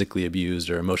being physically abused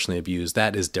or emotionally abused,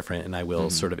 that is different. And I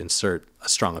will sort of insert a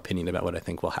strong opinion about what I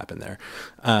think will happen there.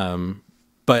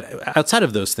 But outside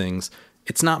of those things,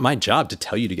 it's not my job to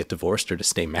tell you to get divorced or to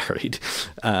stay married.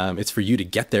 It's for you to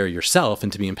get there yourself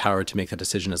and to be empowered to make that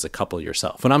decision as a couple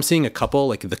yourself. When I'm seeing a couple,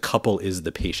 like the couple is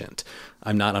the patient.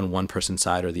 I'm not on one person's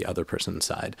side or the other person's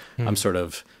side. I'm sort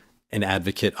of an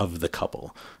advocate of the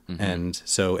couple. And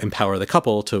so empower the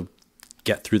couple to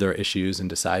get through their issues and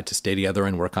decide to stay together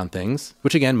and work on things,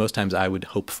 which again, most times I would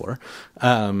hope for,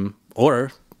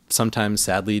 or sometimes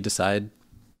sadly decide,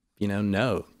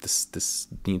 no, this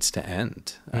needs to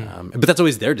end. But that's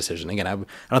always their decision. Again, I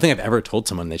don't think I've ever told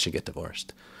someone they should get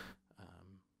divorced.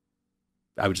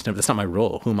 I would just never, that's not my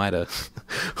role. Who am I to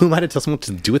tell someone what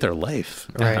to do with their life?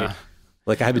 Right.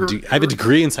 Like I have a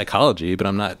degree in psychology, but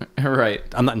I'm not right.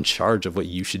 I'm not in charge of what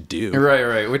you should do.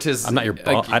 Right. Which is, I'm not your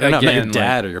boss. I don't know. I'm not your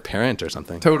dad or your parent or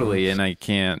something. Totally. And I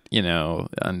can't,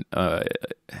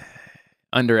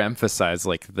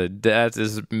 underemphasize that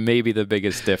is maybe the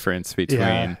biggest difference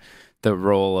between the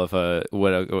role of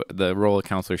the role a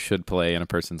counselor should play in a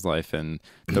person's life and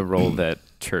the role that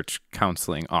church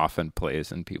counseling often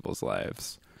plays in people's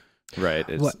lives. Right.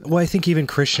 Well, I think even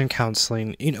Christian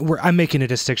counseling, I'm making a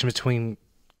distinction between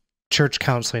church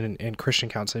counseling and Christian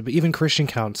counseling, but even Christian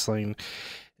counseling,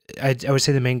 I would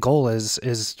say the main goal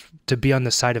is to be on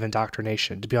the side of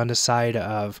indoctrination, to be on the side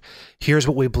of, here's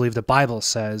what we believe the Bible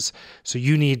says. So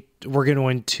we're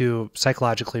going to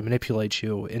psychologically manipulate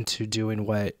you into doing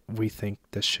what we think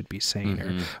this should be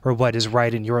saying, or what is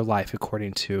right in your life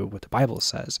according to what the Bible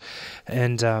says.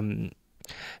 And,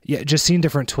 just seeing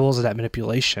different tools of that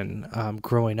manipulation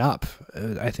growing up,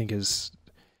 I think it's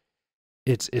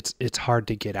hard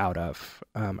to get out of.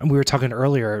 And we were talking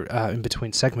earlier in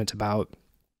between segments about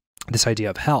this idea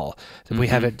of hell, that we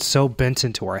have it so bent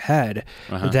into our head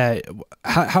that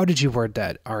how did you word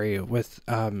that, Ari? With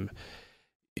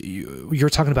you're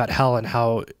talking about hell and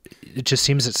how it just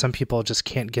seems that some people just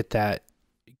can't get that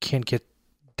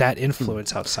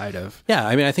influence outside of. Yeah,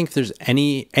 I mean, I think if there's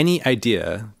any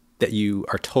idea that you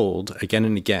are told again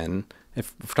and again,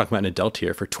 if we're talking about an adult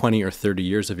here, for 20 or 30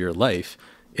 years of your life,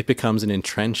 it becomes an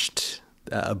entrenched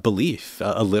belief,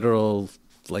 a literal,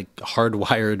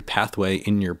 hardwired pathway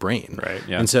in your brain. Right.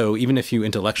 Yeah. And so even if you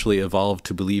intellectually evolve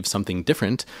to believe something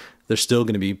different, there's still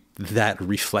going to be that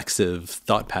reflexive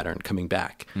thought pattern coming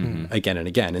back again and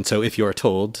again. And so if you're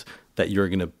told that you're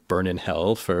going to burn in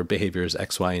hell for behaviors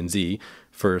X, Y, and Z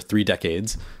for 3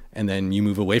 decades, and then you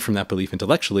move away from that belief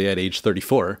intellectually at age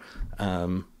 34,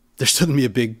 there's still going to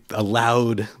be a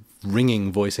loud,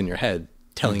 ringing voice in your head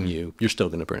telling you you're still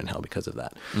going to burn in hell because of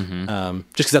that.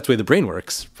 Just because that's the way the brain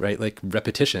works, right? Like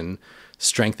repetition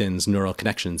strengthens neural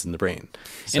connections in the brain.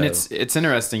 So, and it's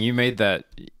interesting. You made that.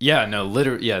 Yeah, no,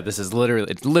 literally. Yeah, it's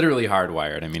literally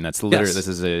hardwired. I mean, that's literally,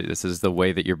 this is the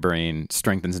way that your brain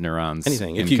strengthens neurons.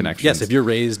 Anything. Connections. Yes, if you're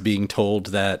raised being told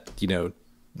that,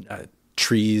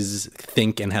 trees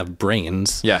think and have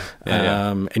brains.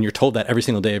 And you're told that every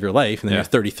single day of your life, and then you're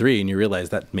 33 and you realize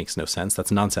that makes no sense.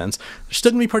 That's nonsense. There's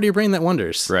still gonna be part of your brain that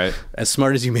wonders. Right. As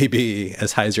smart as you may be,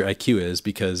 as high as your IQ is,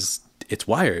 because it's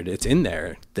wired. It's in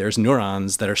there. There's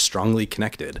neurons that are strongly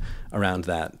connected around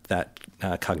that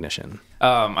cognition.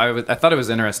 I thought it was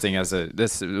interesting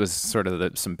this was sort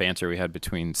of some banter we had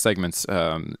between segments.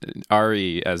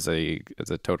 Ari, as a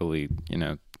totally,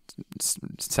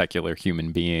 secular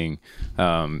human being,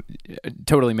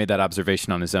 totally made that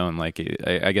observation on his own. Like,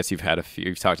 I guess you've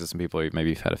talked to some people, or maybe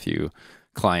you've had a few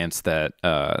clients that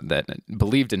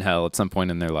believed in hell at some point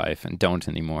in their life and don't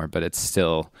anymore, but it's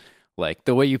still, like,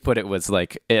 the way you put it was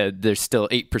like, there's still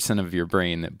 8% of your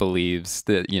brain that believes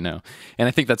that, and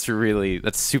I think that's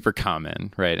super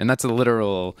common, right? And that's a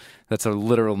literal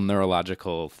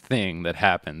neurological thing that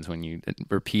happens when you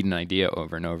repeat an idea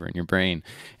over and over in your brain.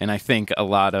 And I think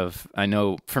I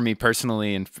know for me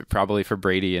personally, and probably for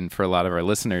Brady and for a lot of our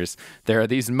listeners, there are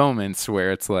these moments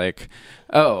where it's like,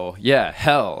 oh yeah,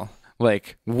 hell.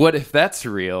 Like, what if that's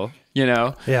real?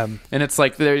 Yeah. And it's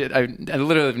like, I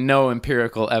literally have no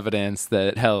empirical evidence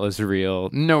that hell is real.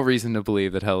 No reason to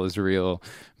believe that hell is real,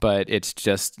 but it's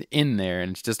just in there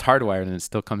and it's just hardwired and it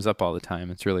still comes up all the time.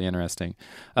 It's really interesting.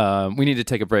 We need to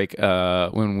take a break.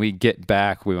 When we get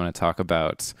back, we want to talk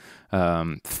about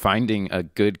finding a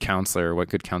good counselor, what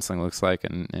good counseling looks like,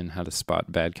 and how to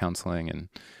spot bad counseling and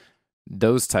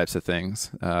those types of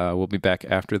things. We'll be back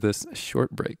after this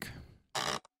short break.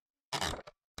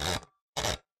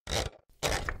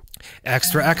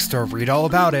 Extra, read all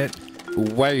about it.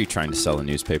 Why are you trying to sell a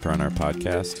newspaper on our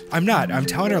podcast? I'm not. I'm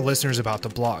telling our listeners about the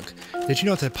blog. Did you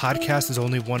know that the podcast is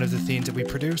only one of the things that we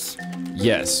produce?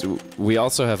 Yes. We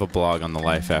also have a blog on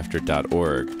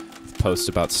thelifeafter.org with posts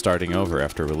about starting over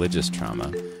after religious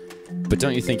trauma. But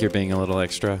don't you think you're being a little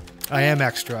extra? I am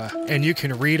extra, and you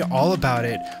can read all about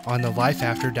it on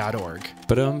thelifeafter.org.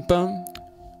 Ba-dum-bum.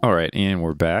 All right, and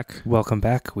we're back. Welcome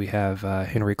back. We have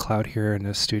Henry Cloud here in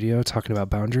the studio talking about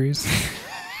boundaries.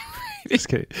 Just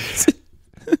kidding.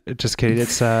 Just kidding.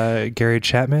 It's Gary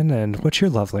Chapman, and what's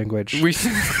your love language? We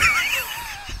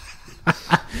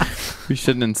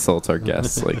shouldn't insult our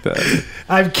guests like that.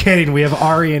 I'm kidding. We have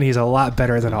Ari, and he's a lot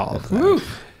better than all of them. Woo.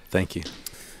 Thank you.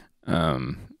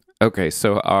 Okay,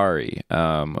 so Ari,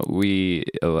 I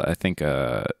think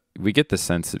we get the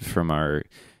sense from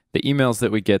the emails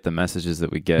that we get, the messages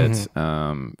that we get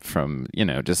from,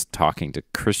 just talking to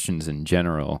Christians in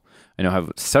general. I know I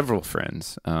have several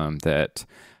friends that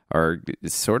are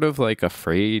sort of like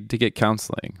afraid to get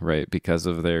counseling, right? Because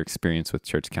of their experience with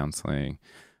church counseling,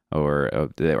 or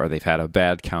they've had a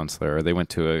bad counselor, or they went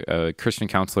to a Christian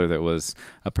counselor that was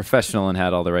a professional and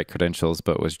had all the right credentials,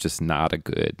 but was just not a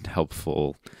good,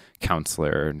 helpful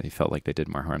counselor, and they felt like they did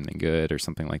more harm than good or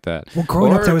something like that. Well,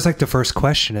 growing up, that was like the first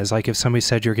question is like, if somebody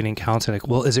said you're getting counseling, like,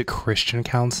 well, is it Christian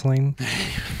counseling?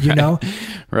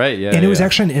 Right, yeah. And it was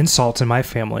actually an insult in my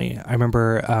family. I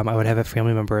remember I would have a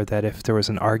family member that if there was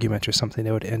an argument or something,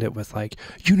 they would end it with like,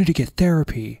 you need to get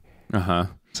therapy.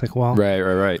 It's like, well,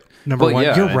 right. Number one,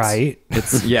 you're right.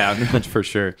 It's yeah, for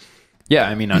sure. Yeah,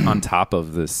 I mean, on top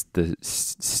of the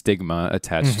stigma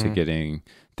attached to getting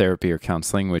therapy or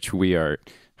counseling, which we are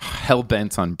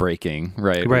hell-bent on breaking,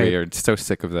 right? We are so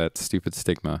sick of that stupid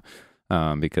stigma,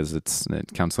 because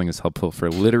counseling is helpful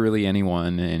for literally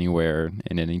anyone, anywhere,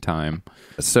 at any time.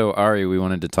 So Ari, we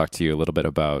wanted to talk to you a little bit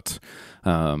about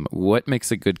what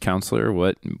makes a good counselor,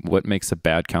 what makes a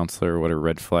bad counselor, what are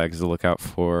red flags to look out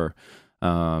for,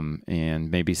 and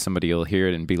maybe somebody will hear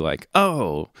it and be like,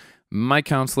 oh, my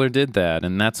counselor did that,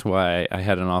 and that's why I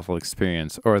had an awful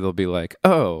experience. Or they'll be like,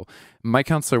 oh, my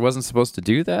counselor wasn't supposed to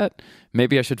do that.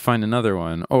 Maybe I should find another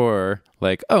one. Or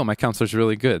like, oh, my counselor's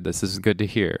really good. This is good to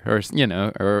hear. Or,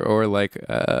 or like,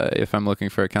 if I'm looking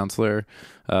for a counselor,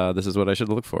 this is what I should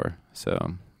look for.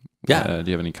 So, do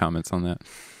you have any comments on that?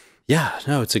 Yeah,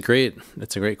 no, it's a great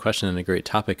question and a great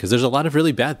topic, because there's a lot of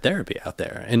really bad therapy out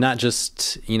there, and not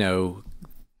just,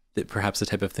 perhaps the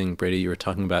type of thing, Brady, you were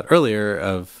talking about earlier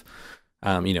of,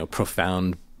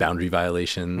 profound boundary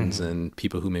violations and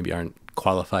people who maybe aren't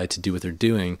qualified to do what they're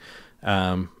doing.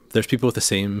 There's people with the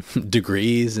same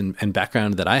degrees and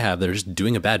background that I have that are just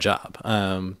doing a bad job,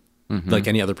 like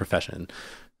any other profession.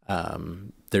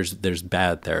 There's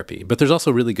bad therapy, but there's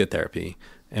also really good therapy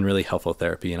and really helpful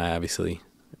therapy, and I obviously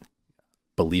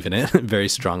believe in it very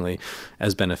strongly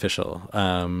as beneficial.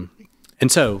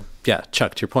 And so, yeah,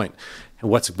 Chuck, to your point,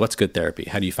 what's good therapy?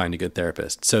 How do you find a good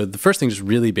therapist? So the first thing is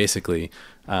really basically,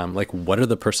 what are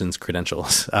the person's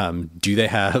credentials? Do they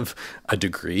have a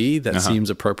degree that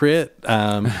seems appropriate?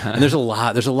 And there's a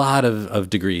lot of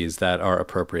degrees that are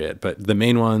appropriate, but the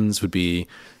main ones would be,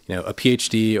 a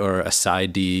PhD or a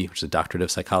PsyD, which is a doctorate of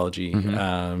psychology,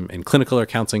 in clinical or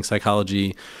counseling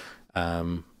psychology.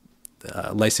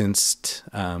 licensed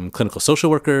clinical social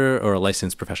worker or a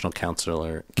licensed professional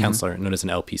counselor known as an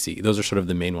LPC. Those are sort of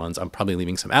the main ones. I'm probably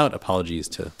leaving some out. Apologies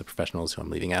to the professionals who I'm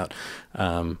leaving out.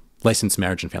 Licensed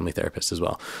marriage and family therapist as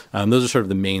well. Those are sort of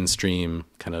the mainstream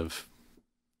kind of,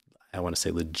 I want to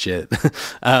say legit,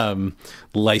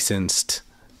 licensed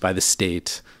by the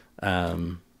state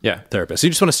therapist. So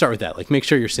you just want to start with that. Like, make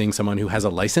sure you're seeing someone who has a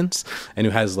license and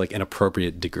who has like an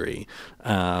appropriate degree.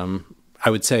 I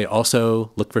would say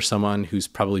also look for someone who's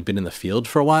probably been in the field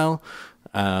for a while.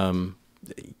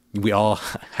 We all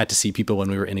had to see people when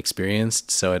we were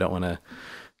inexperienced, so I don't want to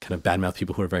kind of badmouth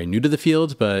people who are very new to the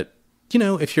field, but you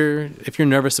know, if you're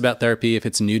nervous about therapy, if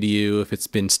it's new to you, if it's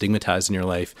been stigmatized in your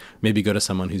life, maybe go to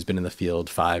someone who's been in the field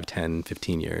 5, 10,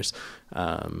 15 years,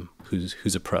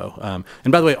 who's a pro.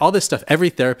 And by the way, all this stuff, every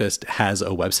therapist has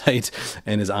a website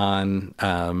and is on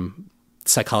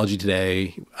Psychology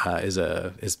Today is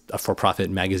a for-profit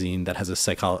magazine that has a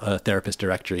therapist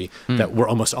directory that we're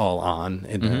almost all on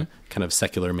in the kind of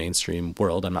secular mainstream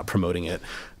world. I'm not promoting it,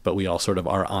 but we all sort of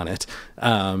are on it.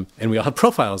 And we all have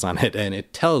profiles on it, and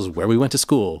it tells where we went to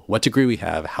school, what degree we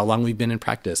have, how long we've been in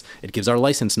practice. It gives our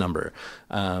license number,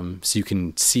 so you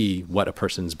can see what a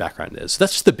person's background is. So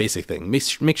that's just the basic thing.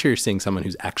 Make sure you're seeing someone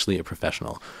who's actually a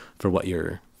professional for what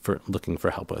you're looking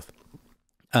for help with.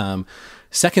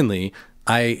 Secondly,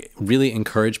 I really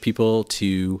encourage people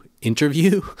to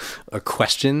interview or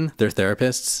question their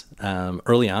therapists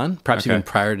early on, perhaps even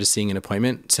prior to seeing an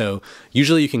appointment. So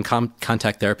usually you can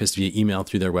contact therapists via email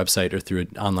through their website or through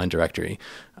an online directory,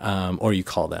 or you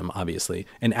call them, obviously,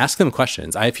 and ask them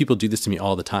questions. I have people do this to me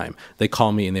all the time. They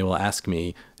call me and they will ask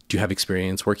me, do you have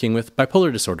experience working with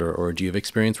bipolar disorder, or do you have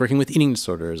experience working with eating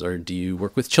disorders, or do you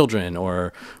work with children,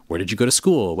 or where did you go to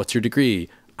school? What's your degree?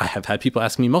 I have had people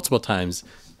ask me multiple times,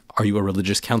 are you a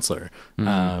religious counselor?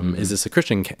 Is this a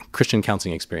Christian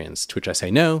counseling experience? To which I say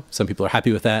no. Some people are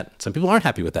happy with that. Some people aren't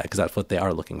happy with that because that's what they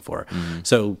are looking for.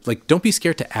 So like, don't be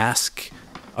scared to ask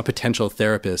a potential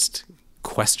therapist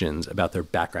questions about their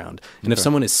background. And if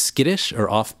someone is skittish or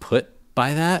off-put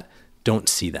by that, don't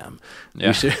see them.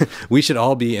 Yeah. We should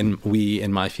all be, and we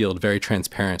in my field, very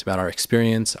transparent about our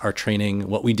experience, our training,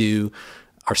 what we do,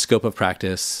 our scope of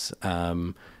practice,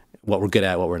 what we're good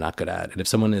at, what we're not good at. And if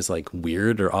someone is like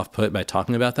weird or off-put by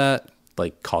talking about that,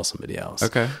 like call somebody else.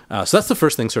 Okay. So that's the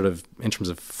first thing sort of in terms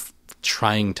of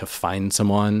trying to find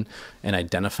someone and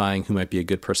identifying who might be a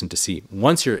good person to see.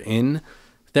 Once you're in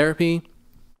therapy,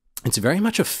 it's very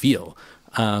much a feel.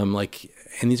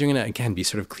 And these are going to, again, be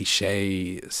sort of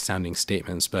cliche sounding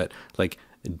statements, but like,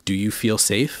 do you feel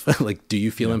safe? Like, do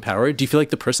you feel empowered? Do you feel like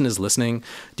the person is listening?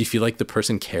 Do you feel like the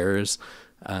person cares?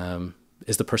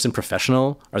 Is the person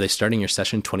professional? Are they starting your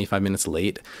session 25 minutes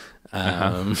late?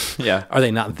 Are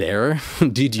they not there?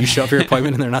 do you show up for your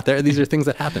appointment and they're not there? These are things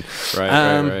that happen. Right.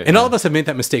 And all of us have made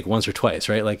that mistake once or twice,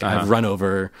 right? Like I've run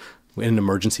over in an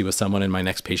emergency with someone and my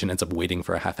next patient ends up waiting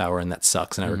for a half hour, and that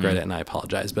sucks, and I regret it and I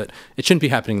apologize. But it shouldn't be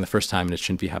happening the first time, and it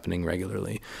shouldn't be happening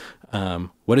regularly.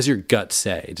 What does your gut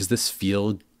say? Does this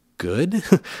feel good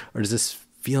or does this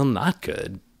feel not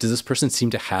good? Does this person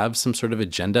seem to have some sort of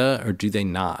agenda, or do they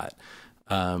not?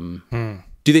 Do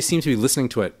they seem to be listening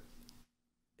to what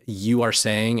you are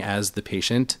saying as the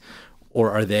patient,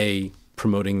 or are they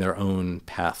promoting their own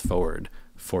path forward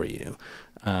for you?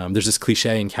 There's this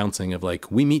cliche in counseling of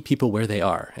like, we meet people where they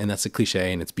are, and that's a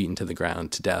cliche and it's beaten to the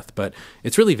ground to death, but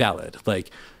it's really valid. Like,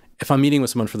 if I'm meeting with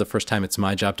someone for the first time, it's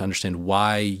my job to understand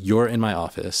why you're in my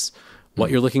office,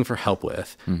 what you're looking for help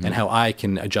with, and how I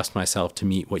can adjust myself to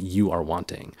meet what you are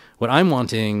wanting. What I'm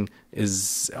wanting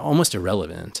is almost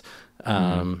irrelevant.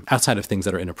 Outside of things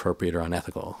that are inappropriate or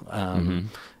unethical.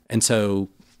 And so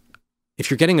if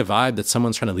you're getting a vibe that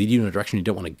someone's trying to lead you in a direction you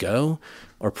don't want to go,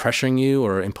 or pressuring you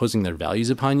or imposing their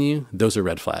values upon you, those are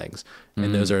red flags.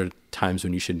 And those are times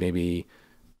when you should maybe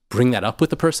bring that up with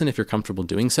the person if you're comfortable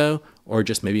doing so, or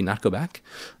just maybe not go back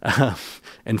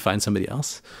and find somebody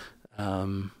else.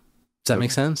 Does that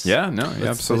make sense? Yeah, no,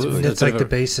 absolutely. It's like the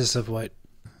basis of what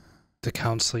the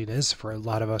counseling is for a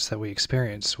lot of us that we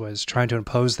experienced, was trying to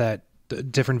impose that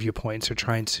different viewpoints or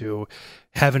trying to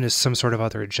have some sort of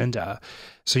other agenda.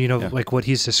 So, like what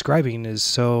he's describing is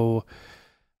so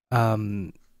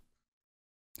different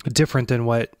than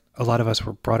what a lot of us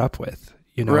were brought up with,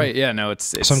 Right. Yeah, no,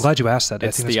 it's so I'm glad you asked that.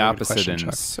 It's the opposite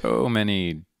in so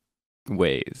many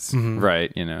ways,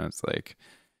 right? It's like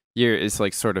it's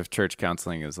like sort of church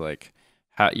counseling is like,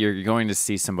 how you're going to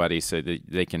see somebody so that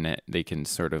they can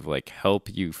sort of like help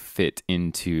you fit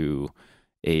into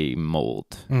a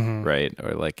mold, right?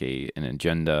 Or like an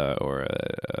agenda or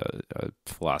a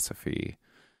philosophy.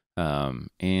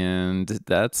 And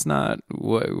that's not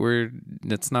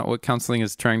what counseling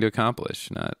is trying to accomplish.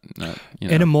 Not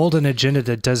And a mold an agenda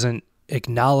that doesn't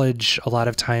acknowledge a lot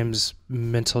of times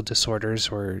mental disorders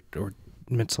or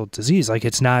mental disease. Like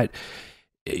they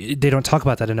don't talk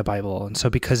about that in the Bible. And so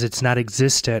because it's not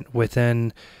existent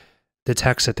within the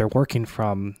text that they're working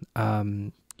from,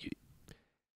 you're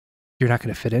not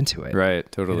going to fit into it.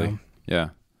 Right. Totally. Yeah.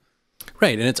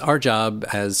 Right. And it's our job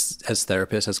as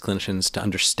therapists, as clinicians, to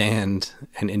understand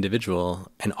an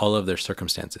individual and all of their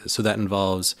circumstances. So that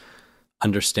involves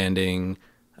understanding,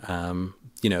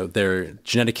 their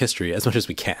genetic history as much as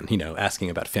we can, asking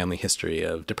about family history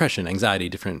of depression, anxiety,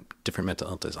 different mental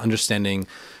illness, understanding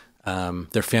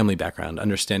their family background,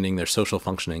 understanding their social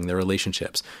functioning, their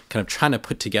relationships, kind of trying to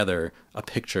put together a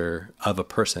picture of a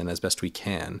person as best we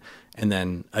can, and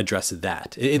then address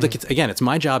that. It's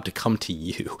my job to come to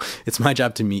you. It's my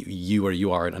job to meet you where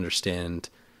you are and understand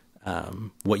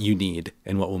what you need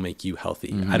and what will make you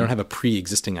healthy. I don't have a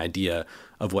pre-existing idea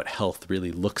of what health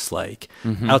really looks like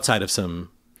outside of some,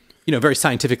 very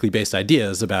scientifically based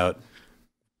ideas about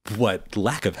what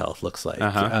lack of health looks like.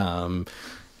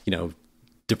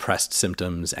 Depressed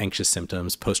symptoms, anxious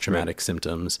symptoms, post-traumatic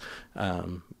symptoms. I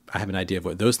have an idea of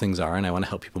what those things are, and I want to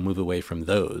help people move away from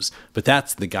those. But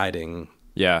that's the guiding.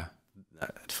 Yeah.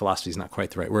 Philosophy is not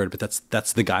quite the right word, but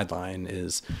that's the guideline,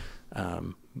 is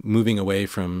moving away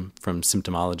from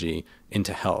symptomology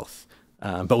into health.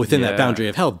 But within that boundary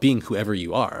of health, being whoever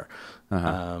you are.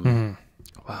 Wow.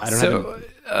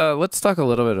 Let's talk a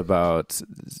little bit about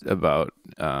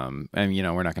and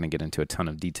we're not going to get into a ton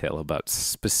of detail about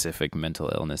specific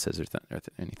mental illnesses or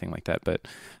anything like that, but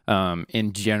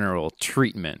in general,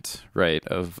 treatment, right,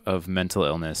 of mental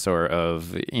illness, or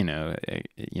of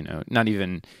not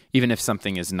even if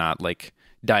something is not like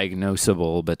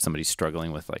diagnosable, but somebody's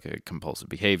struggling with like a compulsive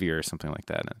behavior or something like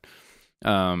that.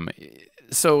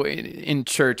 So in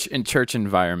church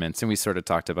environments, and we sort of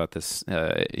talked about this,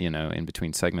 in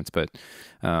between segments, but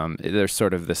there's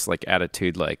sort of this like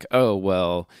attitude like, oh,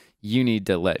 well, you need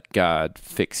to let God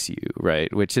fix you,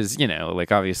 right? Which is,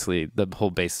 like obviously the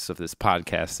whole basis of this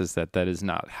podcast is that is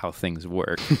not how things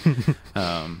work.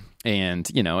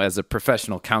 And, as a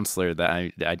professional counselor, that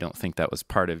I don't think that was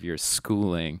part of your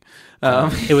schooling.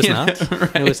 It was not.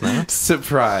 Right? It was not.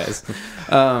 Surprise.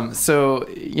 So,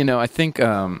 I think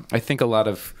a lot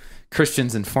of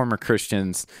Christians and former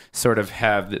Christians sort of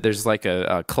there's like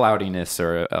a cloudiness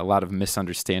or a lot of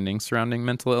misunderstanding surrounding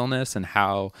mental illness and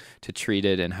how to treat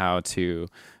it and how to,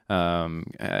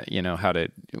 how to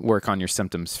work on your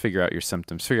symptoms, figure out your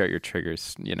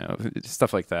triggers,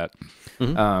 stuff like that.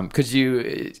 Could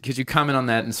you comment on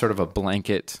that in sort of a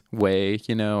blanket way,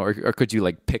 or could you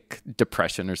like pick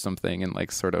depression or something and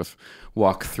like sort of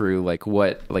walk through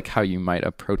like how you might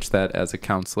approach that as a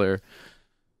counselor?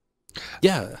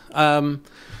 Yeah.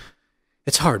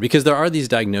 It's hard because there are these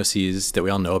diagnoses that we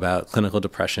all know about, clinical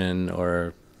depression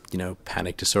or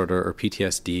panic disorder or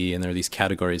PTSD, and there are these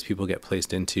categories people get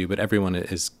placed into, but everyone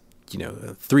is,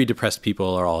 3 depressed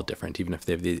people are all different, even if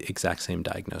they have the exact same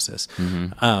diagnosis.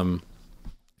 That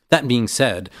being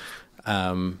said,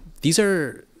 these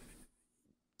are,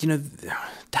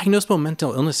 diagnosable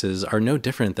mental illnesses are no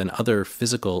different than other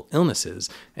physical illnesses.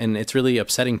 And it's really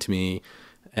upsetting to me,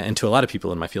 and to a lot of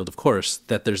people in my field, of course,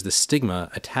 that there's this stigma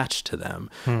attached to them.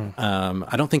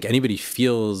 I don't think anybody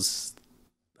feels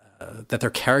that their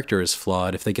character is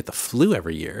flawed if they get the flu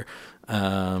every year,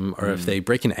 or if they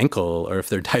break an ankle, or if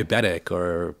they're diabetic,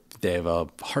 or they have a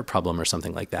heart problem or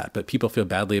something like that. But people feel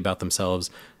badly about themselves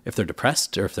if they're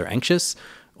depressed, or if they're anxious,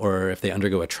 or if they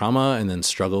undergo a trauma and then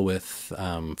struggle with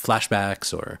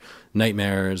flashbacks or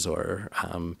nightmares or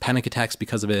panic attacks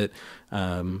because of it.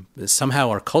 Somehow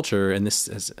our culture, and this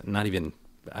is not even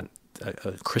a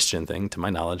Christian thing to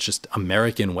my knowledge, just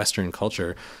American Western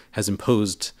culture, has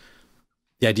imposed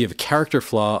the idea of a character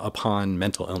flaw upon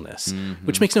mental illness,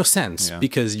 which makes no sense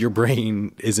because your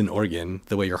brain is an organ,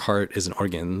 the way your heart is an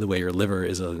organ, the way your liver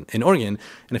is an organ.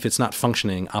 And if it's not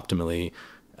functioning optimally,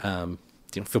 you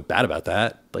don't feel bad about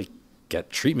that. Like,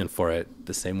 get treatment for it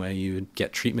the same way you would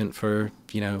get treatment for,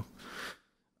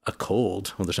 a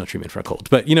cold. Well, there's no treatment for a cold,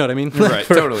 but you know what I mean? Right,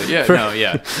 totally. Yeah,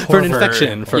 for an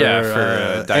infection, for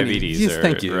diabetes.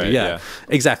 Thank you. Right, yeah,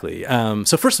 exactly.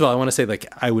 So first of all, I want to say,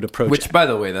 I would approach... Which, by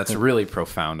the way, that's really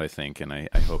profound, I think, and I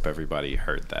hope everybody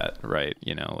heard that, right?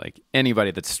 Anybody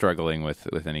that's struggling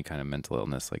with any kind of mental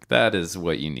illness, that is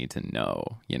what you need to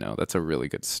know. That's a really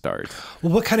good start.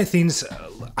 Well, what kind of things...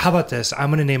 how about this? I'm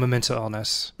going to name a mental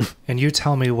illness, and you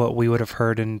tell me what we would have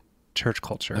heard in church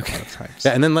culture a lot of times.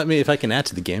 Yeah, and then if I can add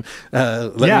to the game,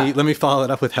 let me follow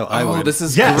it up with how I would. Oh, this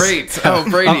is great. Oh,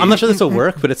 Brady. I'm not sure this will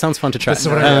work, but it sounds fun to try. This is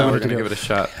what we're going to give it a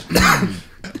shot.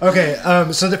 Okay,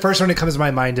 so the first one that comes to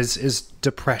my mind is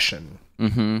depression.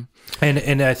 Mm-hmm.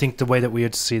 And I think the way that we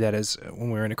would see that is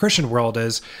when we're in a Christian world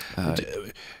is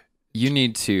you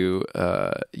need to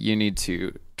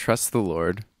trust the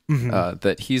Lord,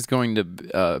 that He's going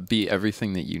to be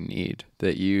everything that you need.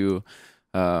 That you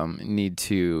need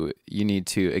to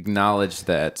acknowledge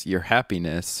that your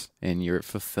happiness and your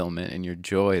fulfillment and your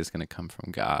joy is going to come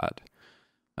from God.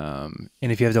 And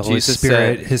if you have the Holy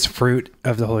Spirit, His fruit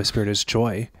of the Holy Spirit is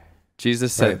joy.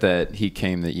 Jesus said that He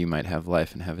came that you might have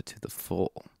life and have it to the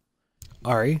full.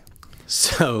 Ari?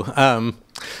 So,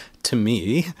 to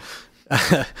me,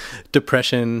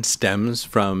 depression stems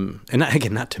from, and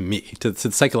again, not to me, to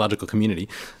the psychological community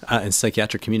and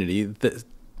psychiatric community, the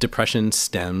depression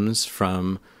stems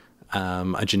from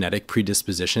a genetic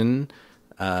predisposition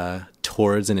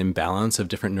towards an imbalance of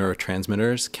different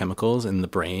neurotransmitters, chemicals in the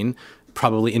brain,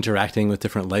 probably interacting with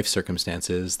different life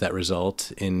circumstances that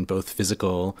result in both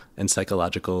physical and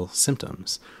psychological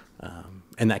symptoms.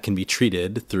 And that can be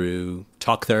treated through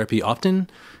talk therapy often,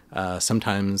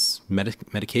 sometimes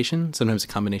medication, sometimes a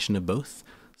combination of both.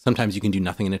 Sometimes you can do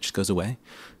nothing and it just goes away.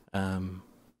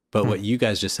 But what you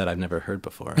guys just said, I've never heard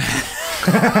before.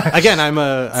 Again, I'm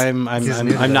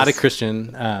not a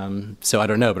Christian, so I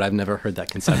don't know, but I've never heard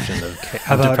that conception of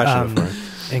depression before.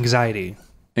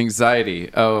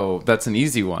 Anxiety. Oh, that's an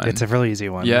easy one. It's a really easy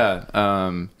one. Yeah.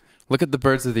 Look at the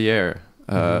birds of the air.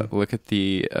 Look at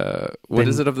the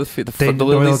lilies of the field.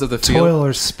 Toil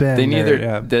or spin. They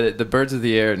neither the birds of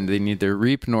the air, and they neither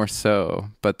reap nor sow,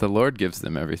 but the Lord gives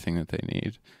them everything that they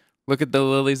need. Look at the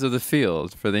lilies of the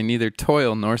field, for they neither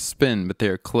toil nor spin, but they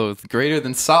are clothed greater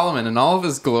than Solomon in all of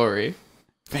his glory.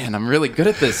 Man, I'm really good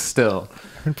at this still.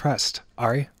 I'm impressed.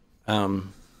 Ari? Sorry.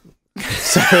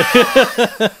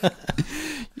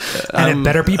 And it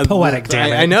better be poetic,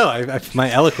 damn it. I know.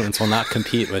 My eloquence will not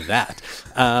compete with that.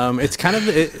 It's kind of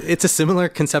it's a similar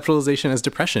conceptualization as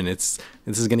depression. This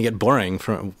is going to get boring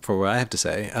for what I have to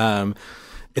say.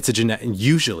 It's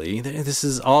usually, this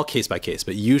is all case by case,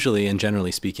 but usually and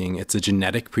generally speaking, it's a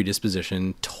genetic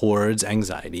predisposition towards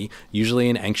anxiety. Usually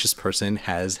an anxious person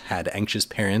has had anxious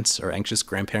parents or anxious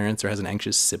grandparents or has an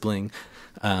anxious sibling,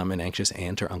 an anxious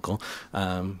aunt or uncle,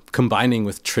 combining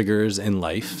with triggers in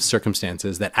life,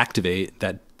 circumstances that activate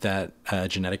that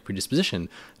genetic predisposition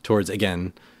towards,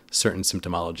 again, certain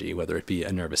symptomology, whether it be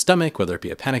a nervous stomach, whether it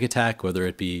be a panic attack, whether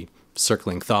it be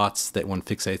circling thoughts that one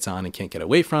fixates on and can't get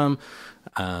away from,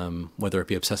 whether it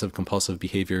be obsessive compulsive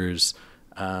behaviors.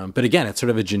 But again, it's sort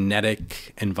of a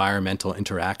genetic environmental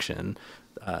interaction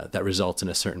that results in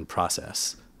a certain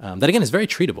process that, again, is very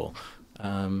treatable.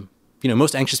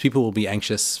 Most anxious people will be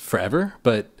anxious forever,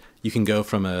 but you can go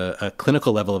from a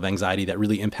clinical level of anxiety that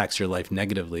really impacts your life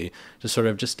negatively to sort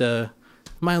of just a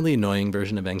mildly annoying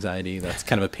version of anxiety that's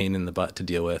kind of a pain in the butt to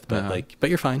deal with, but but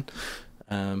you're fine.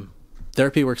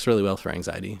 Therapy works really well for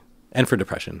anxiety and for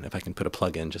depression, if I can put a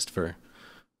plug in just for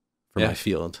my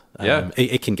field.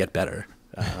 It can get better.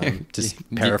 Just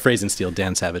paraphrase and steal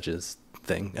Dan Savage's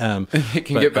thing. It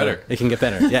can get better. It can get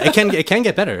better. Yeah, it can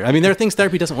get better. I mean, there are things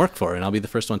therapy doesn't work for, and I'll be the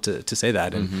first one to say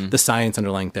that. And the science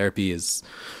underlying therapy is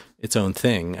its own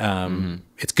thing.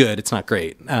 It's good. It's not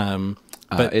great.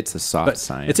 But it's a soft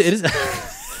science. It is.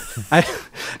 I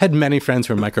had many friends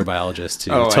who are microbiologists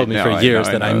who told me for years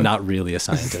that I'm not really a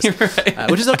scientist,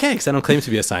 which is okay because I don't claim to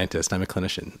be a scientist. I'm a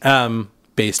clinician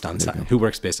based on science, who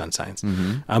works based on science.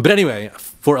 But anyway,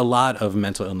 for a lot of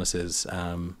mental illnesses,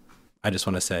 I just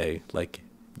want to say,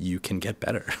 you can get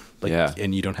better,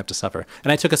 and you don't have to suffer.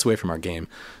 And I took us away from our game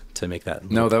to make that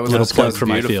little plug for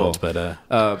my field. But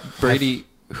Brady,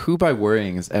 who by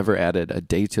worrying has ever added a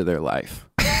day to their life?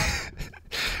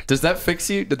 Does that fix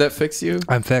you? Did that fix you?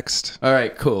 I'm fixed. All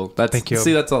right, cool. Thank you.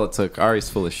 See, that's all it took. Ari's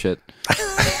full of shit.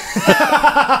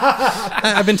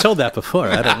 I've been told that before.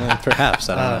 I don't know. Perhaps.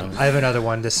 I don't know. I have another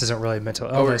one. This isn't really mental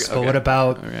illness, but what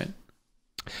about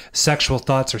sexual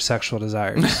thoughts or sexual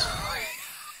desires?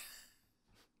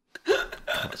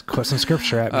 Quote some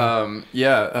scripture at me.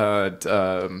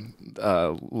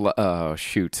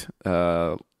 Shoot.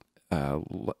 How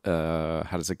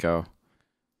does it go?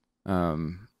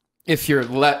 If your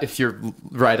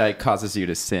right eye causes you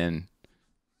to sin,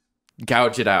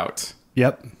 gouge it out.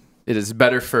 Yep. It is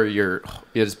better for your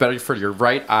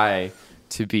right eye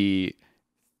to be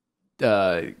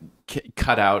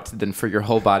cut out than for your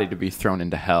whole body to be thrown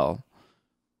into hell.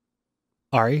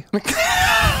 Ari?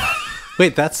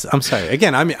 Wait, I'm sorry.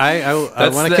 Again, I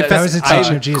want to confess. That was a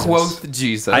teaching of Jesus. Quote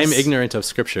Jesus. I am ignorant of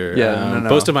Scripture. Yeah,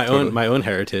 boast of my own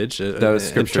heritage. That was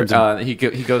Scripture. He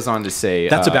goes on to say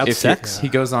that's about sex. He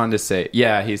goes on to say,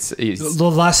 he's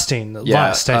the lusting.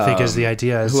 Lust, I think, is the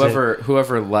idea.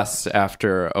 Whoever lusts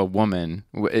after a woman,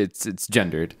 it's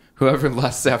gendered. Whoever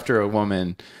lusts after a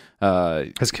woman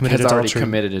has already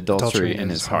committed adultery in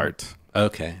his heart.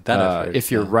 Okay,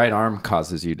 if your right arm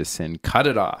causes you to sin, cut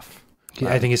it off.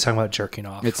 I think he's talking about jerking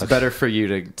off. It's better for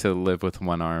you to live with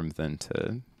one arm than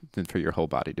for your whole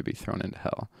body to be thrown into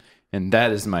hell. And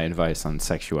that is my advice on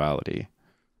sexuality.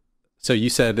 So you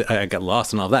said, I got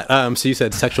lost in all that. So you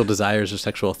said sexual desires or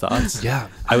sexual thoughts. Yeah.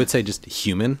 I would say just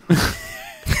human.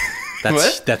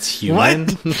 That's human.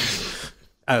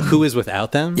 What? Who is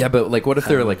without them? Yeah, but like, what if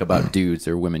they're like about dudes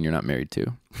or women you're not married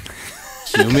to?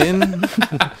 Human?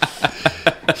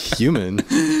 Human.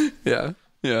 Yeah.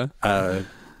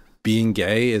 Being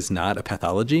gay is not a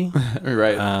pathology.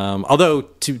 Right. Although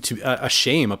to a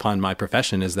shame upon my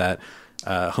profession is that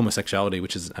homosexuality,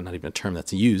 which is not even a term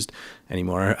that's used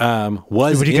anymore,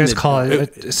 was. What do you guys call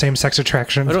it? Same-sex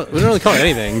attraction? We don't really call it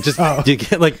anything. Just you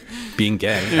get like being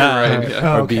gay,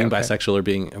 or being bisexual, or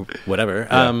being whatever.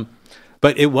 Yeah.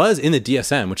 But it was in the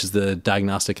DSM, which is the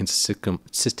Diagnostic and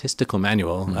Statistical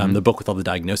Manual, the book with all the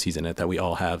diagnoses in it that we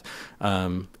all have.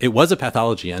 It was a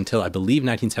pathology until I believe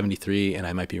 1973, and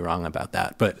I might be wrong about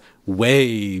that, but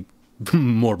way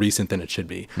more recent than it should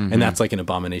be. And that's like an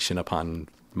abomination upon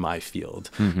my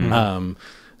field. So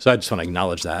I just want to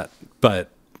acknowledge that,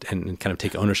 and kind of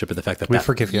take ownership of the fact that we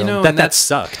forgive you. That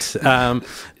sucked.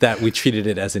 That we treated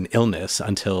it as an illness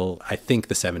until I think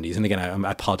the 70s. And again, I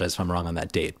apologize if I'm wrong on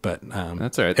that date, but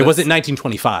that's all right. It wasn't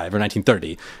 1925 or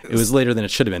 1930. It was later than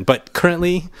it should have been. But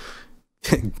currently,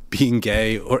 being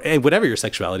gay or whatever your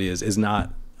sexuality is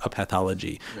not a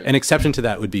pathology. Right. An exception to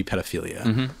that would be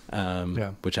pedophilia,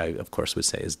 which I, of course, would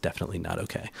say is definitely not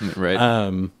okay.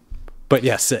 Right. But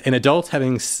yes, an adult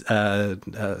having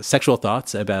sexual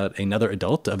thoughts about another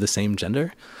adult of the same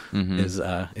gender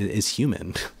is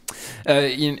human.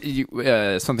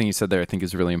 Something you said there, I think,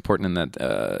 is really important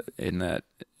in that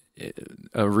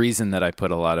a reason that I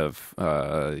put a lot of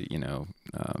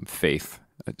faith,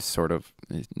 sort of,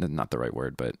 not the right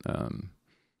word, but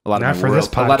a lot of my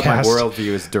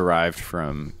worldview is derived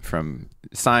from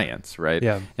science, right?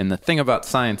 Yeah. And the thing about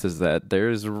science is that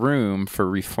there's room for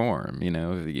reform.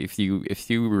 If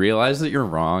you realize that you're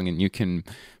wrong and you can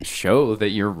show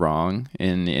that you're wrong,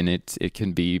 and it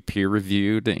can be peer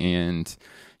reviewed and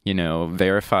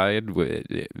verified with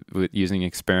using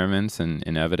experiments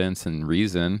and evidence and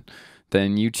reason,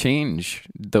 then you change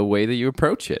the way that you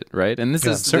approach it, right? And this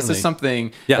is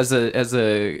something as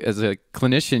a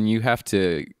clinician you have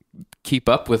to keep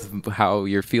up with how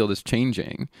your field is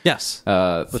changing. Yes.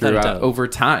 Throughout over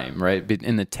time, right?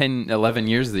 In the 10, 11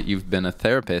 years that you've been a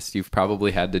therapist, you've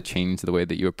probably had to change the way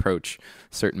that you approach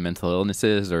certain mental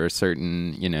illnesses or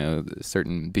certain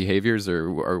behaviors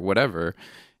or whatever.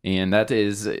 And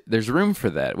there's room for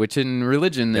that, which in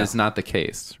religion is not the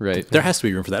case, right? There has to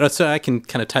be room for that. So I can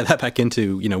kind of tie that back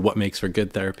into, what makes for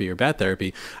good therapy or bad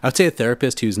therapy. I would say a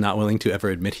therapist who's not willing to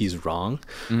ever admit he's wrong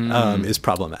is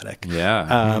problematic.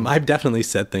 Yeah. I've definitely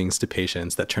said things to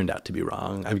patients that turned out to be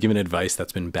wrong. I've given advice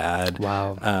that's been bad.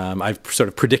 Wow. I've sort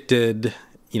of predicted,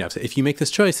 if you make this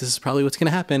choice, this is probably what's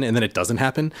going to happen. And then it doesn't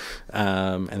happen.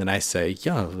 And then I say,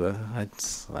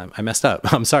 I messed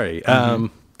up. I'm sorry.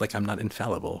 Like, I'm not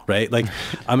infallible, right? Like,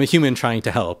 I'm a human trying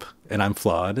to help, and I'm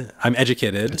flawed. I'm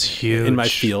educated in my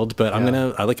field, but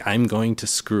I'm going to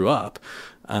screw up,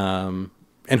 and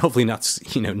hopefully not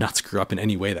screw up in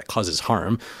any way that causes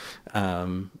harm.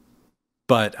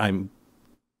 But I'm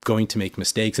going to make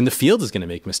mistakes, and the field is going to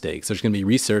make mistakes. There's going to be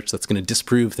research that's going to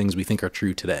disprove things we think are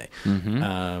true today.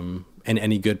 And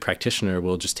any good practitioner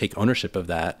will just take ownership of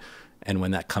that, and when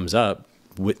that comes up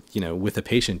with a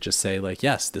patient, just say like,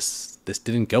 yes, this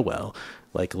didn't go well.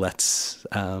 Like, let's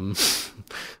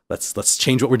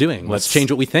change what we're doing. Let's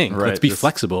change what we think. Right, let's be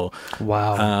flexible.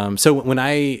 Wow. So when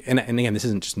and again, this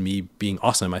isn't just me being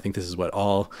awesome. I think this is what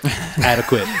all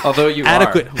adequate. Although you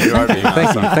are being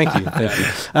awesome. Thank you.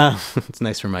 It's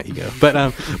nice for my ego.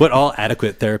 But what all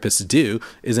adequate therapists do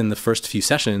is in the first few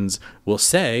sessions will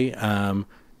say,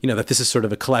 that this is sort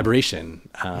of a collaboration.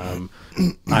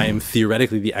 I am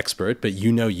theoretically the expert, but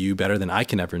you know you better than I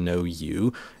can ever know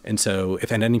you. And so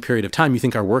if at any period of time you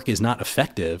think our work is not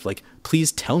effective, like,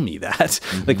 please tell me that.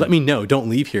 Like, let me know. Don't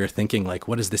leave here thinking like,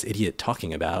 what is this idiot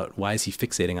talking about? Why is he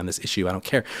fixating on this issue? I don't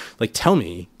care. Like, tell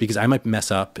me, because I might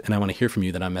mess up and I want to hear from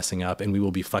you that I'm messing up, and we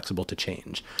will be flexible to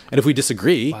change. And if we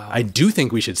disagree, I do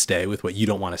think we should stay with what you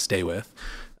don't want to stay with.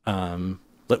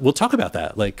 we'll talk about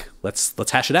that. Like, let's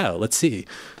hash it out. Let's see.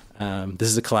 This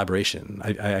is a collaboration.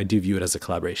 I do view it as a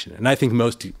collaboration. And I think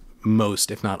most,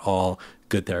 if not all,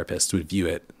 good therapists would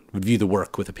view the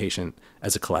work with a patient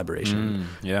as a collaboration.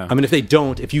 Yeah. I mean,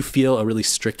 if you feel a really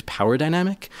strict power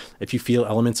dynamic, if you feel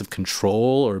elements of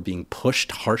control or being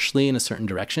pushed harshly in a certain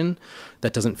direction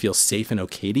that doesn't feel safe and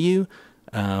okay to you,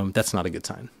 that's not a good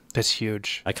sign. That's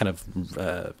huge. I kind of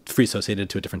free associated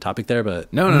to a different topic there,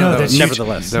 but no, that's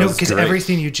nevertheless. No, because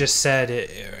everything you just said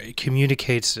it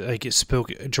communicates, like it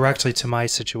spoke directly to my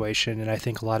situation, and I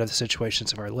think a lot of the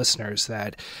situations of our listeners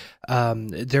that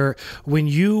when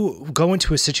you go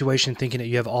into a situation thinking that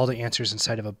you have all the answers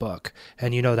inside of a book,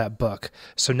 and you know that book,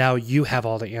 so now you have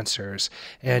all the answers,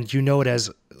 and you know it as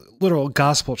literal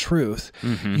gospel truth.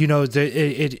 You know,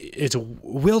 it's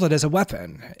wielded as a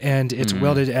weapon, and it's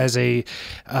wielded as a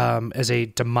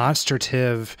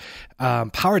demonstrative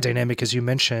power dynamic, as you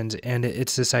mentioned. And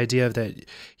it's this idea of that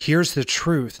here's the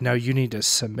truth, now you need to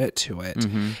submit to it.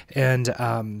 And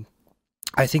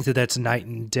I think that that's night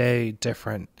and day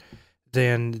different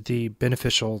than the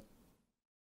beneficial,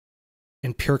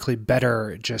 empirically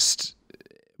better, just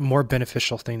more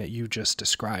beneficial thing that you just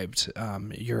described,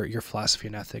 your philosophy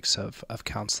and ethics of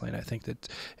counseling. I think that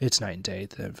it's night and day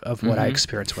of what I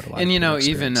experience, what a lot of people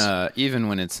experience. Even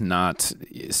when it's not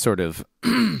sort of,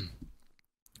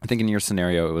 I think in your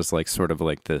scenario, it was like sort of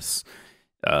like this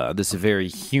very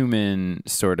human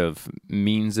sort of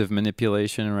means of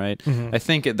manipulation, right? I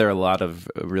think there are a lot of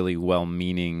really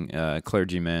well-meaning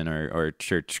clergymen or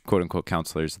church quote-unquote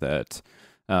counselors that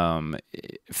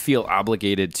feel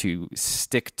obligated to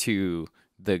stick to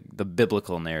the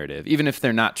biblical narrative, even if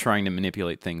they're not trying to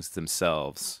manipulate things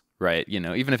themselves, right? You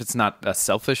know, even if it's not a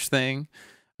selfish thing,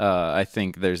 I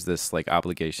think there's this like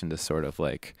obligation to sort of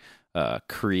like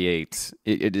create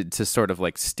it to sort of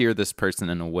like steer this person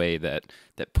in a way that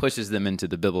pushes them into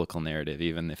the biblical narrative,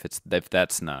 even if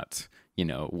that's not, you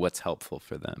know, what's helpful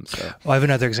for them. So I have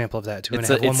another example of that. Do you want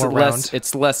to have one more round?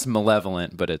 It's less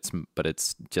malevolent, but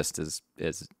it's just as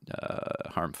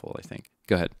harmful, I think.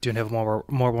 Go ahead. Do you want to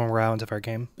have one round of our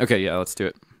game? Okay, yeah, let's do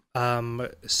it.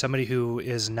 Somebody who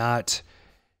is not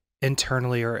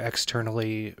internally or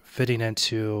externally fitting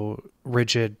into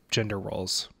rigid gender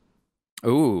roles.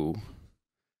 Ooh.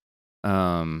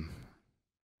 The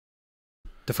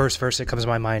first verse that comes to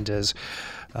my mind is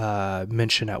men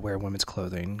should not wear women's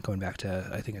clothing, going back to,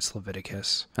 I think it's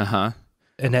Leviticus. And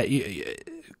that,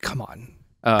 come on.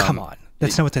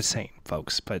 That's not what that's saying,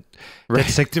 folks, but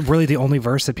that's like really the only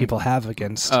verse that people have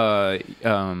against. For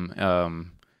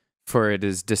it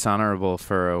is dishonorable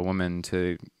for a woman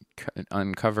to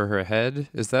uncover her head,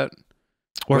 is that?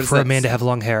 Or for a man to have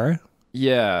long hair?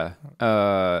 Yeah,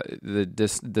 the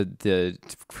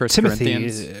First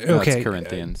Corinthians. Okay, it's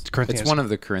Corinthians. Corinthians. It's one of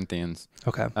the Corinthians.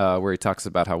 Okay, where he talks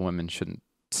about how women shouldn't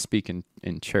speak in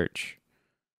church.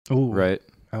 Ooh, right.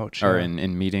 Ouch. Or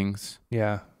in meetings.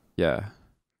 Yeah. Yeah.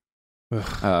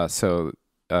 There's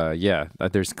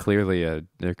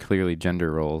clearly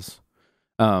gender roles.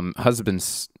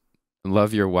 Husbands,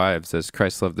 love your wives as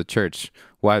Christ loved the church.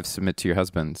 Wives, submit to your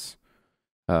husbands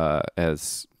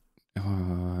as. I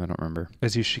don't remember.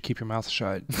 As you should keep your mouth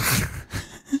shut.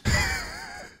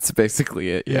 That's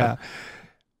basically it. Yeah.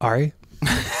 Ari?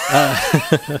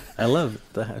 I love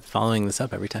following this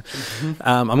up every time.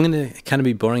 I'm going to kind of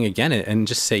be boring again and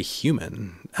just say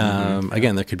human.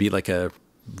 Again, there could be like a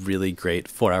really great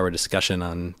 4-hour discussion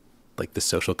on like the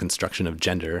social construction of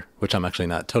gender, which I'm actually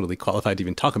not totally qualified to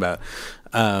even talk about.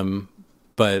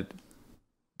 But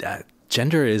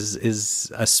gender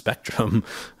is a spectrum.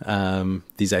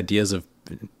 These ideas of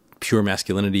pure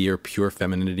masculinity or pure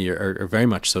femininity are very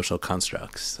much social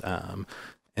constructs.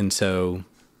 And so,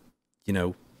 you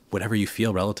know, whatever you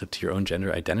feel relative to your own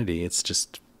gender identity, it's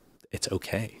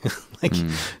okay.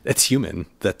 It's human.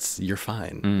 You're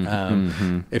fine.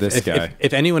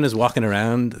 If anyone is walking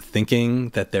around thinking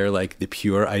that they're like the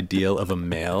pure ideal of a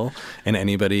male, and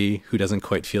anybody who doesn't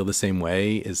quite feel the same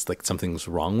way is like something's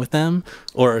wrong with them,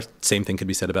 or same thing could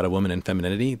be said about a woman in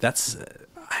femininity, that's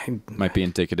might be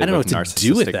indicative of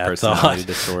narcissistic personality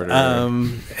disorder,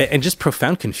 and just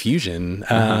profound confusion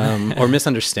or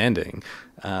misunderstanding.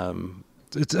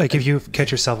 It's like if you catch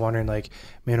yourself wondering, like,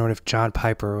 man, what if John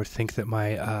Piper would think that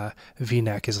my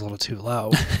V-neck is a little too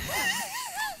low?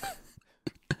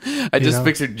 I just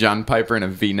pictured John Piper in a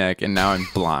V-neck, and now I'm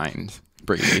blind,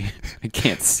 Brady. I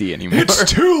can't see anymore. It's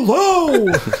too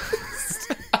low!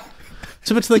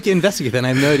 so much like investigate. Then I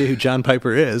have no idea who John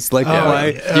Piper is. Like, why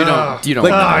you don't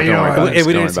like,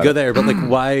 we don't need to go there. But like,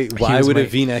 why would a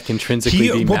V-neck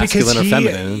intrinsically be masculine or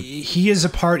feminine? He is a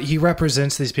part. He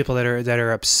represents these people that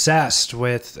are obsessed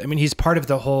with. I mean, he's part of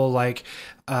the whole like.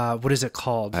 What is it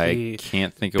called? I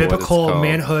can't think of biblical what it's called.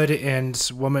 Manhood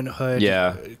and womanhood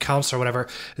council or whatever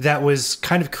that was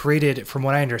kind of created, from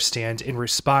what I understand, in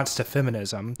response to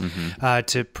feminism,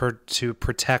 to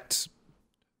protect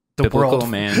the biblical world,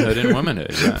 manhood and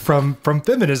womanhood from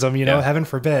feminism, heaven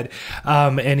forbid.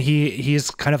 And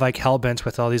he's kind of like hell-bent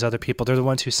with all these other people. They're the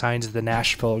ones who signed the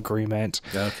Nashville Agreement,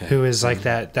 who is like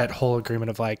that whole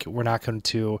agreement of like, we're not going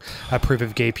to approve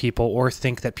of gay people or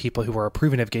think that people who are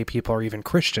approving of gay people are even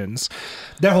Christians.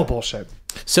 That whole bullshit.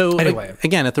 So anyway,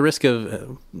 again, at the risk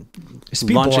of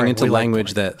launching into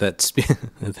language that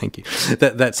thank you,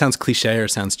 that sounds cliche or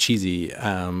sounds cheesy,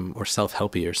 or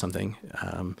self-helpy or something,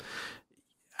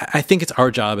 I think it's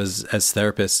our job as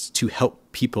therapists to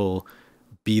help people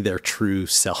be their true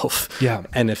self. Yeah.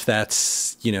 And if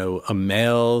that's, a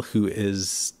male who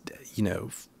is,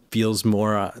 feels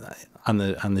more on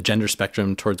the gender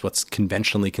spectrum towards what's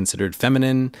conventionally considered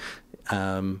feminine,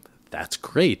 that's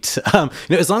great.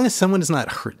 As long as someone is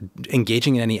not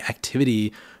engaging in any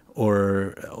activity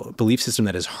or belief system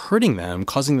that is hurting them,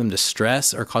 causing them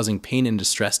distress or causing pain and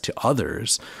distress to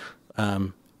others,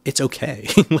 it's okay.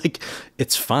 Like,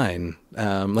 it's fine.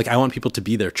 Like, I want people to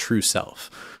be their true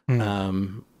self.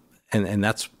 And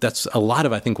that's a lot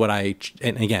of, I think,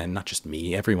 and again, not just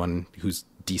me, everyone who's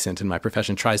decent in my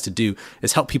profession tries to do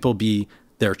is help people be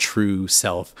their true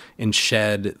self and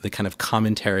shed the kind of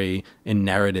commentary and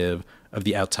narrative of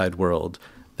the outside world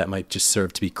that might just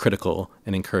serve to be critical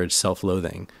and encourage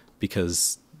self-loathing,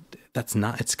 because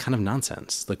it's kind of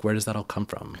nonsense. Like, where does that all come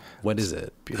from? What is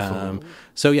it?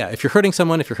 So yeah, if you're hurting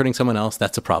someone else,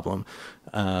 that's a problem.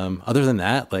 Other than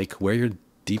that, like, wear your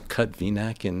deep cut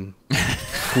V-neck and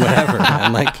whatever,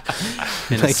 and like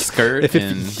a skirt.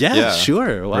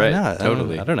 Sure. Why not?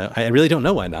 Totally. I don't know. I really don't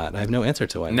know why not. I have no answer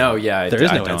to why. No, not. yeah, there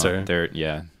is no answer.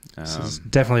 This is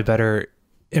definitely better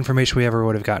information we ever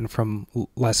would have gotten from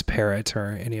Les Parrott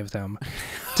or any of them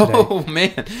today. Oh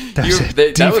man,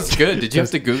 that was good. Did you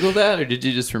have to Google that, or did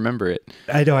you just remember it?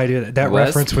 I know I do. That Les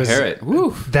reference was Parrott.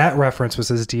 Woo. That reference was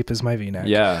as deep as my V-neck.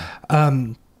 Yeah.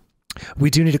 We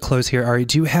do need to close here, Ari.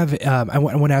 Do you have? I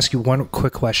want to ask you one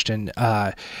quick question.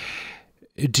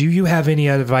 Do you have any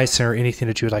advice or anything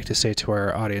that you would like to say to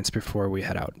our audience before we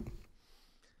head out?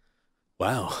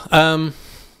 Wow.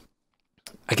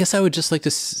 I guess I would just like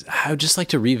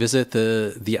to revisit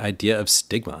the idea of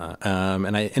stigma.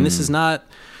 This is not,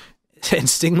 and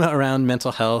stigma around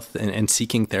mental health and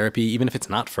seeking therapy, even if it's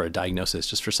not for a diagnosis,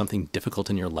 just for something difficult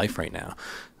in your life right now.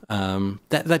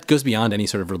 That goes beyond any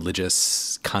sort of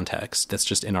religious context. That's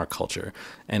just in our culture.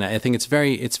 And I think it's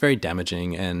very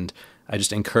damaging. And I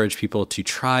just encourage people to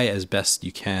try as best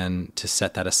you can to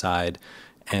set that aside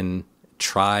and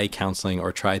try counseling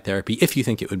or try therapy if you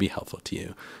think it would be helpful to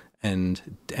you. And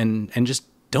just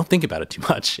don't think about it too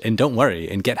much, and don't worry,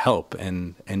 and get help,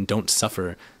 and don't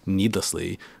suffer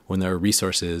needlessly when there are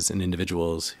resources and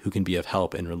individuals who can be of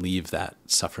help and relieve that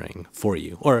suffering for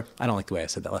you. Or, I don't like the way I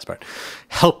said that last part,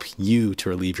 help you to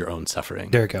relieve your own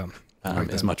suffering. There you go.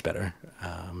 Is much better.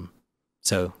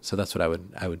 So that's what I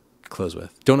would close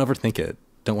with. Don't overthink it.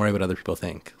 Don't worry what other people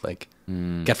think. Like,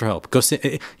 get for help. Go sit.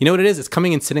 You know what it is? It's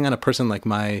coming and sitting on a person like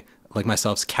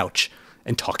myself's couch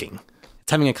and talking.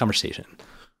 It's having a conversation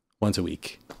once a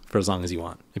week for as long as you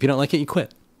want. If you don't like it, you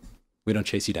quit. We don't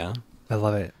chase you down. I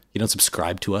love it. You don't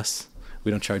subscribe to us. We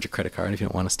don't charge your credit card if you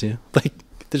don't want us to. Like,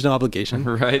 there's no obligation.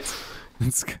 Right.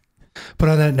 But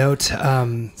on that note,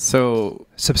 so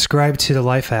subscribe to the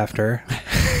Life After.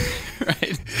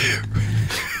 Right.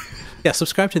 Yeah,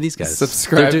 subscribe to these guys.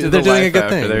 They're doing a good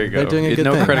thing. There you go. They're doing a good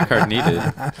thing. No credit card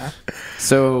needed.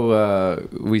 So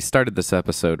we started this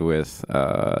episode with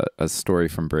a story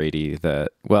from Brady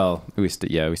that, we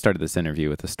started this interview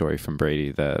with a story from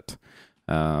Brady that,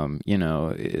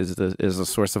 is a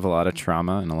source of a lot of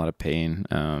trauma and a lot of pain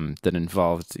that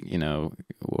involved,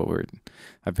 what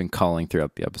I've been calling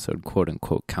throughout the episode, quote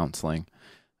unquote, counseling.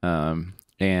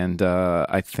 And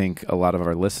I think a lot of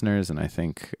our listeners, and I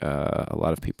think a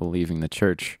lot of people leaving the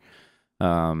church,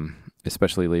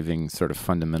 especially leaving sort of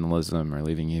fundamentalism or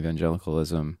leaving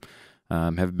evangelicalism,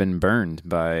 have been burned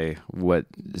by what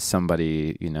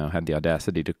somebody, had the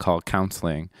audacity to call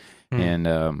counseling. And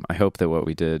I hope that what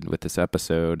we did with this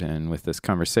episode and with this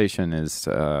conversation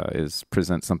is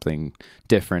present something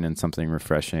different and something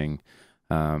refreshing.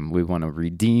 We want to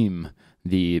redeem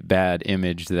the bad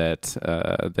image that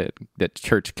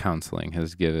church counseling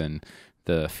has given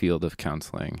the field of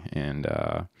counseling, and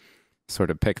sort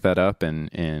of pick that up and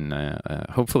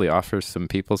hopefully offer some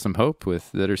people some hope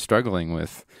that are struggling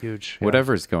with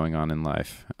whatever's going on in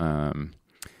life.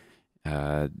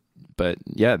 But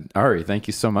yeah, Ari, thank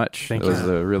you so much. It was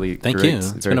a really great,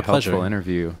 It's very been a helpful pleasure.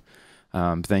 interview.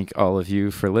 Thank all of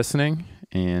you for listening.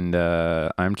 And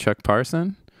I'm Chuck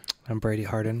Parson. I'm Brady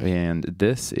Harden. And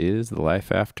this is The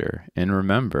Life After. And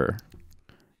remember,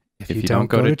 if you don't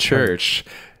go to church,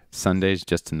 Sunday's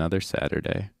just another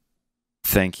Saturday.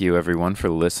 Thank you, everyone, for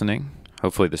listening.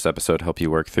 Hopefully this episode helped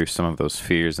you work through some of those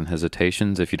fears and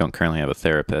hesitations if you don't currently have a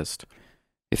therapist.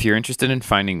 If you're interested in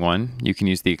finding one, you can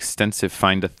use the extensive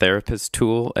Find a Therapist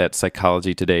tool at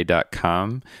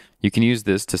psychologytoday.com. You can use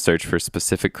this to search for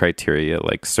specific criteria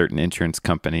like certain insurance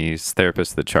companies,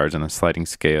 therapists that charge on a sliding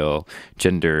scale,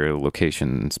 gender,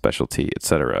 location, specialty,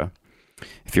 etc.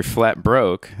 If you're flat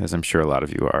broke, as I'm sure a lot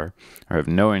of you are, or have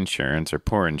no insurance or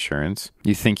poor insurance,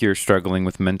 you think you're struggling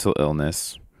with mental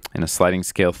illness, and a sliding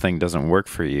scale thing doesn't work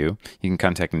for you, you can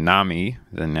contact NAMI,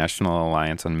 the National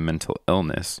Alliance on Mental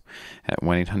Illness, at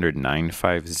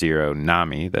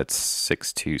 1-800-950-NAMI, that's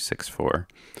 6264.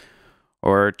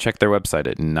 Or check their website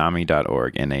at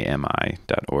nami.org,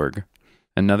 NAMI.org.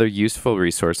 Another useful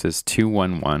resource is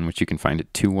 211, which you can find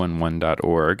at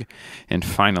 211.org. And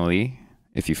finally,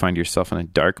 if you find yourself in a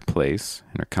dark place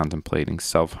and are contemplating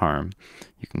self-harm,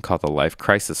 you can call the Life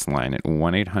Crisis Line at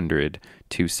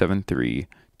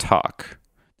 1-800-273-TALK.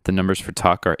 The numbers for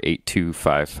TALK are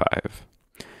 8255.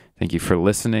 Thank you for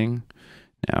listening.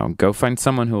 Now go find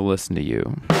someone who will listen to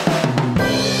you.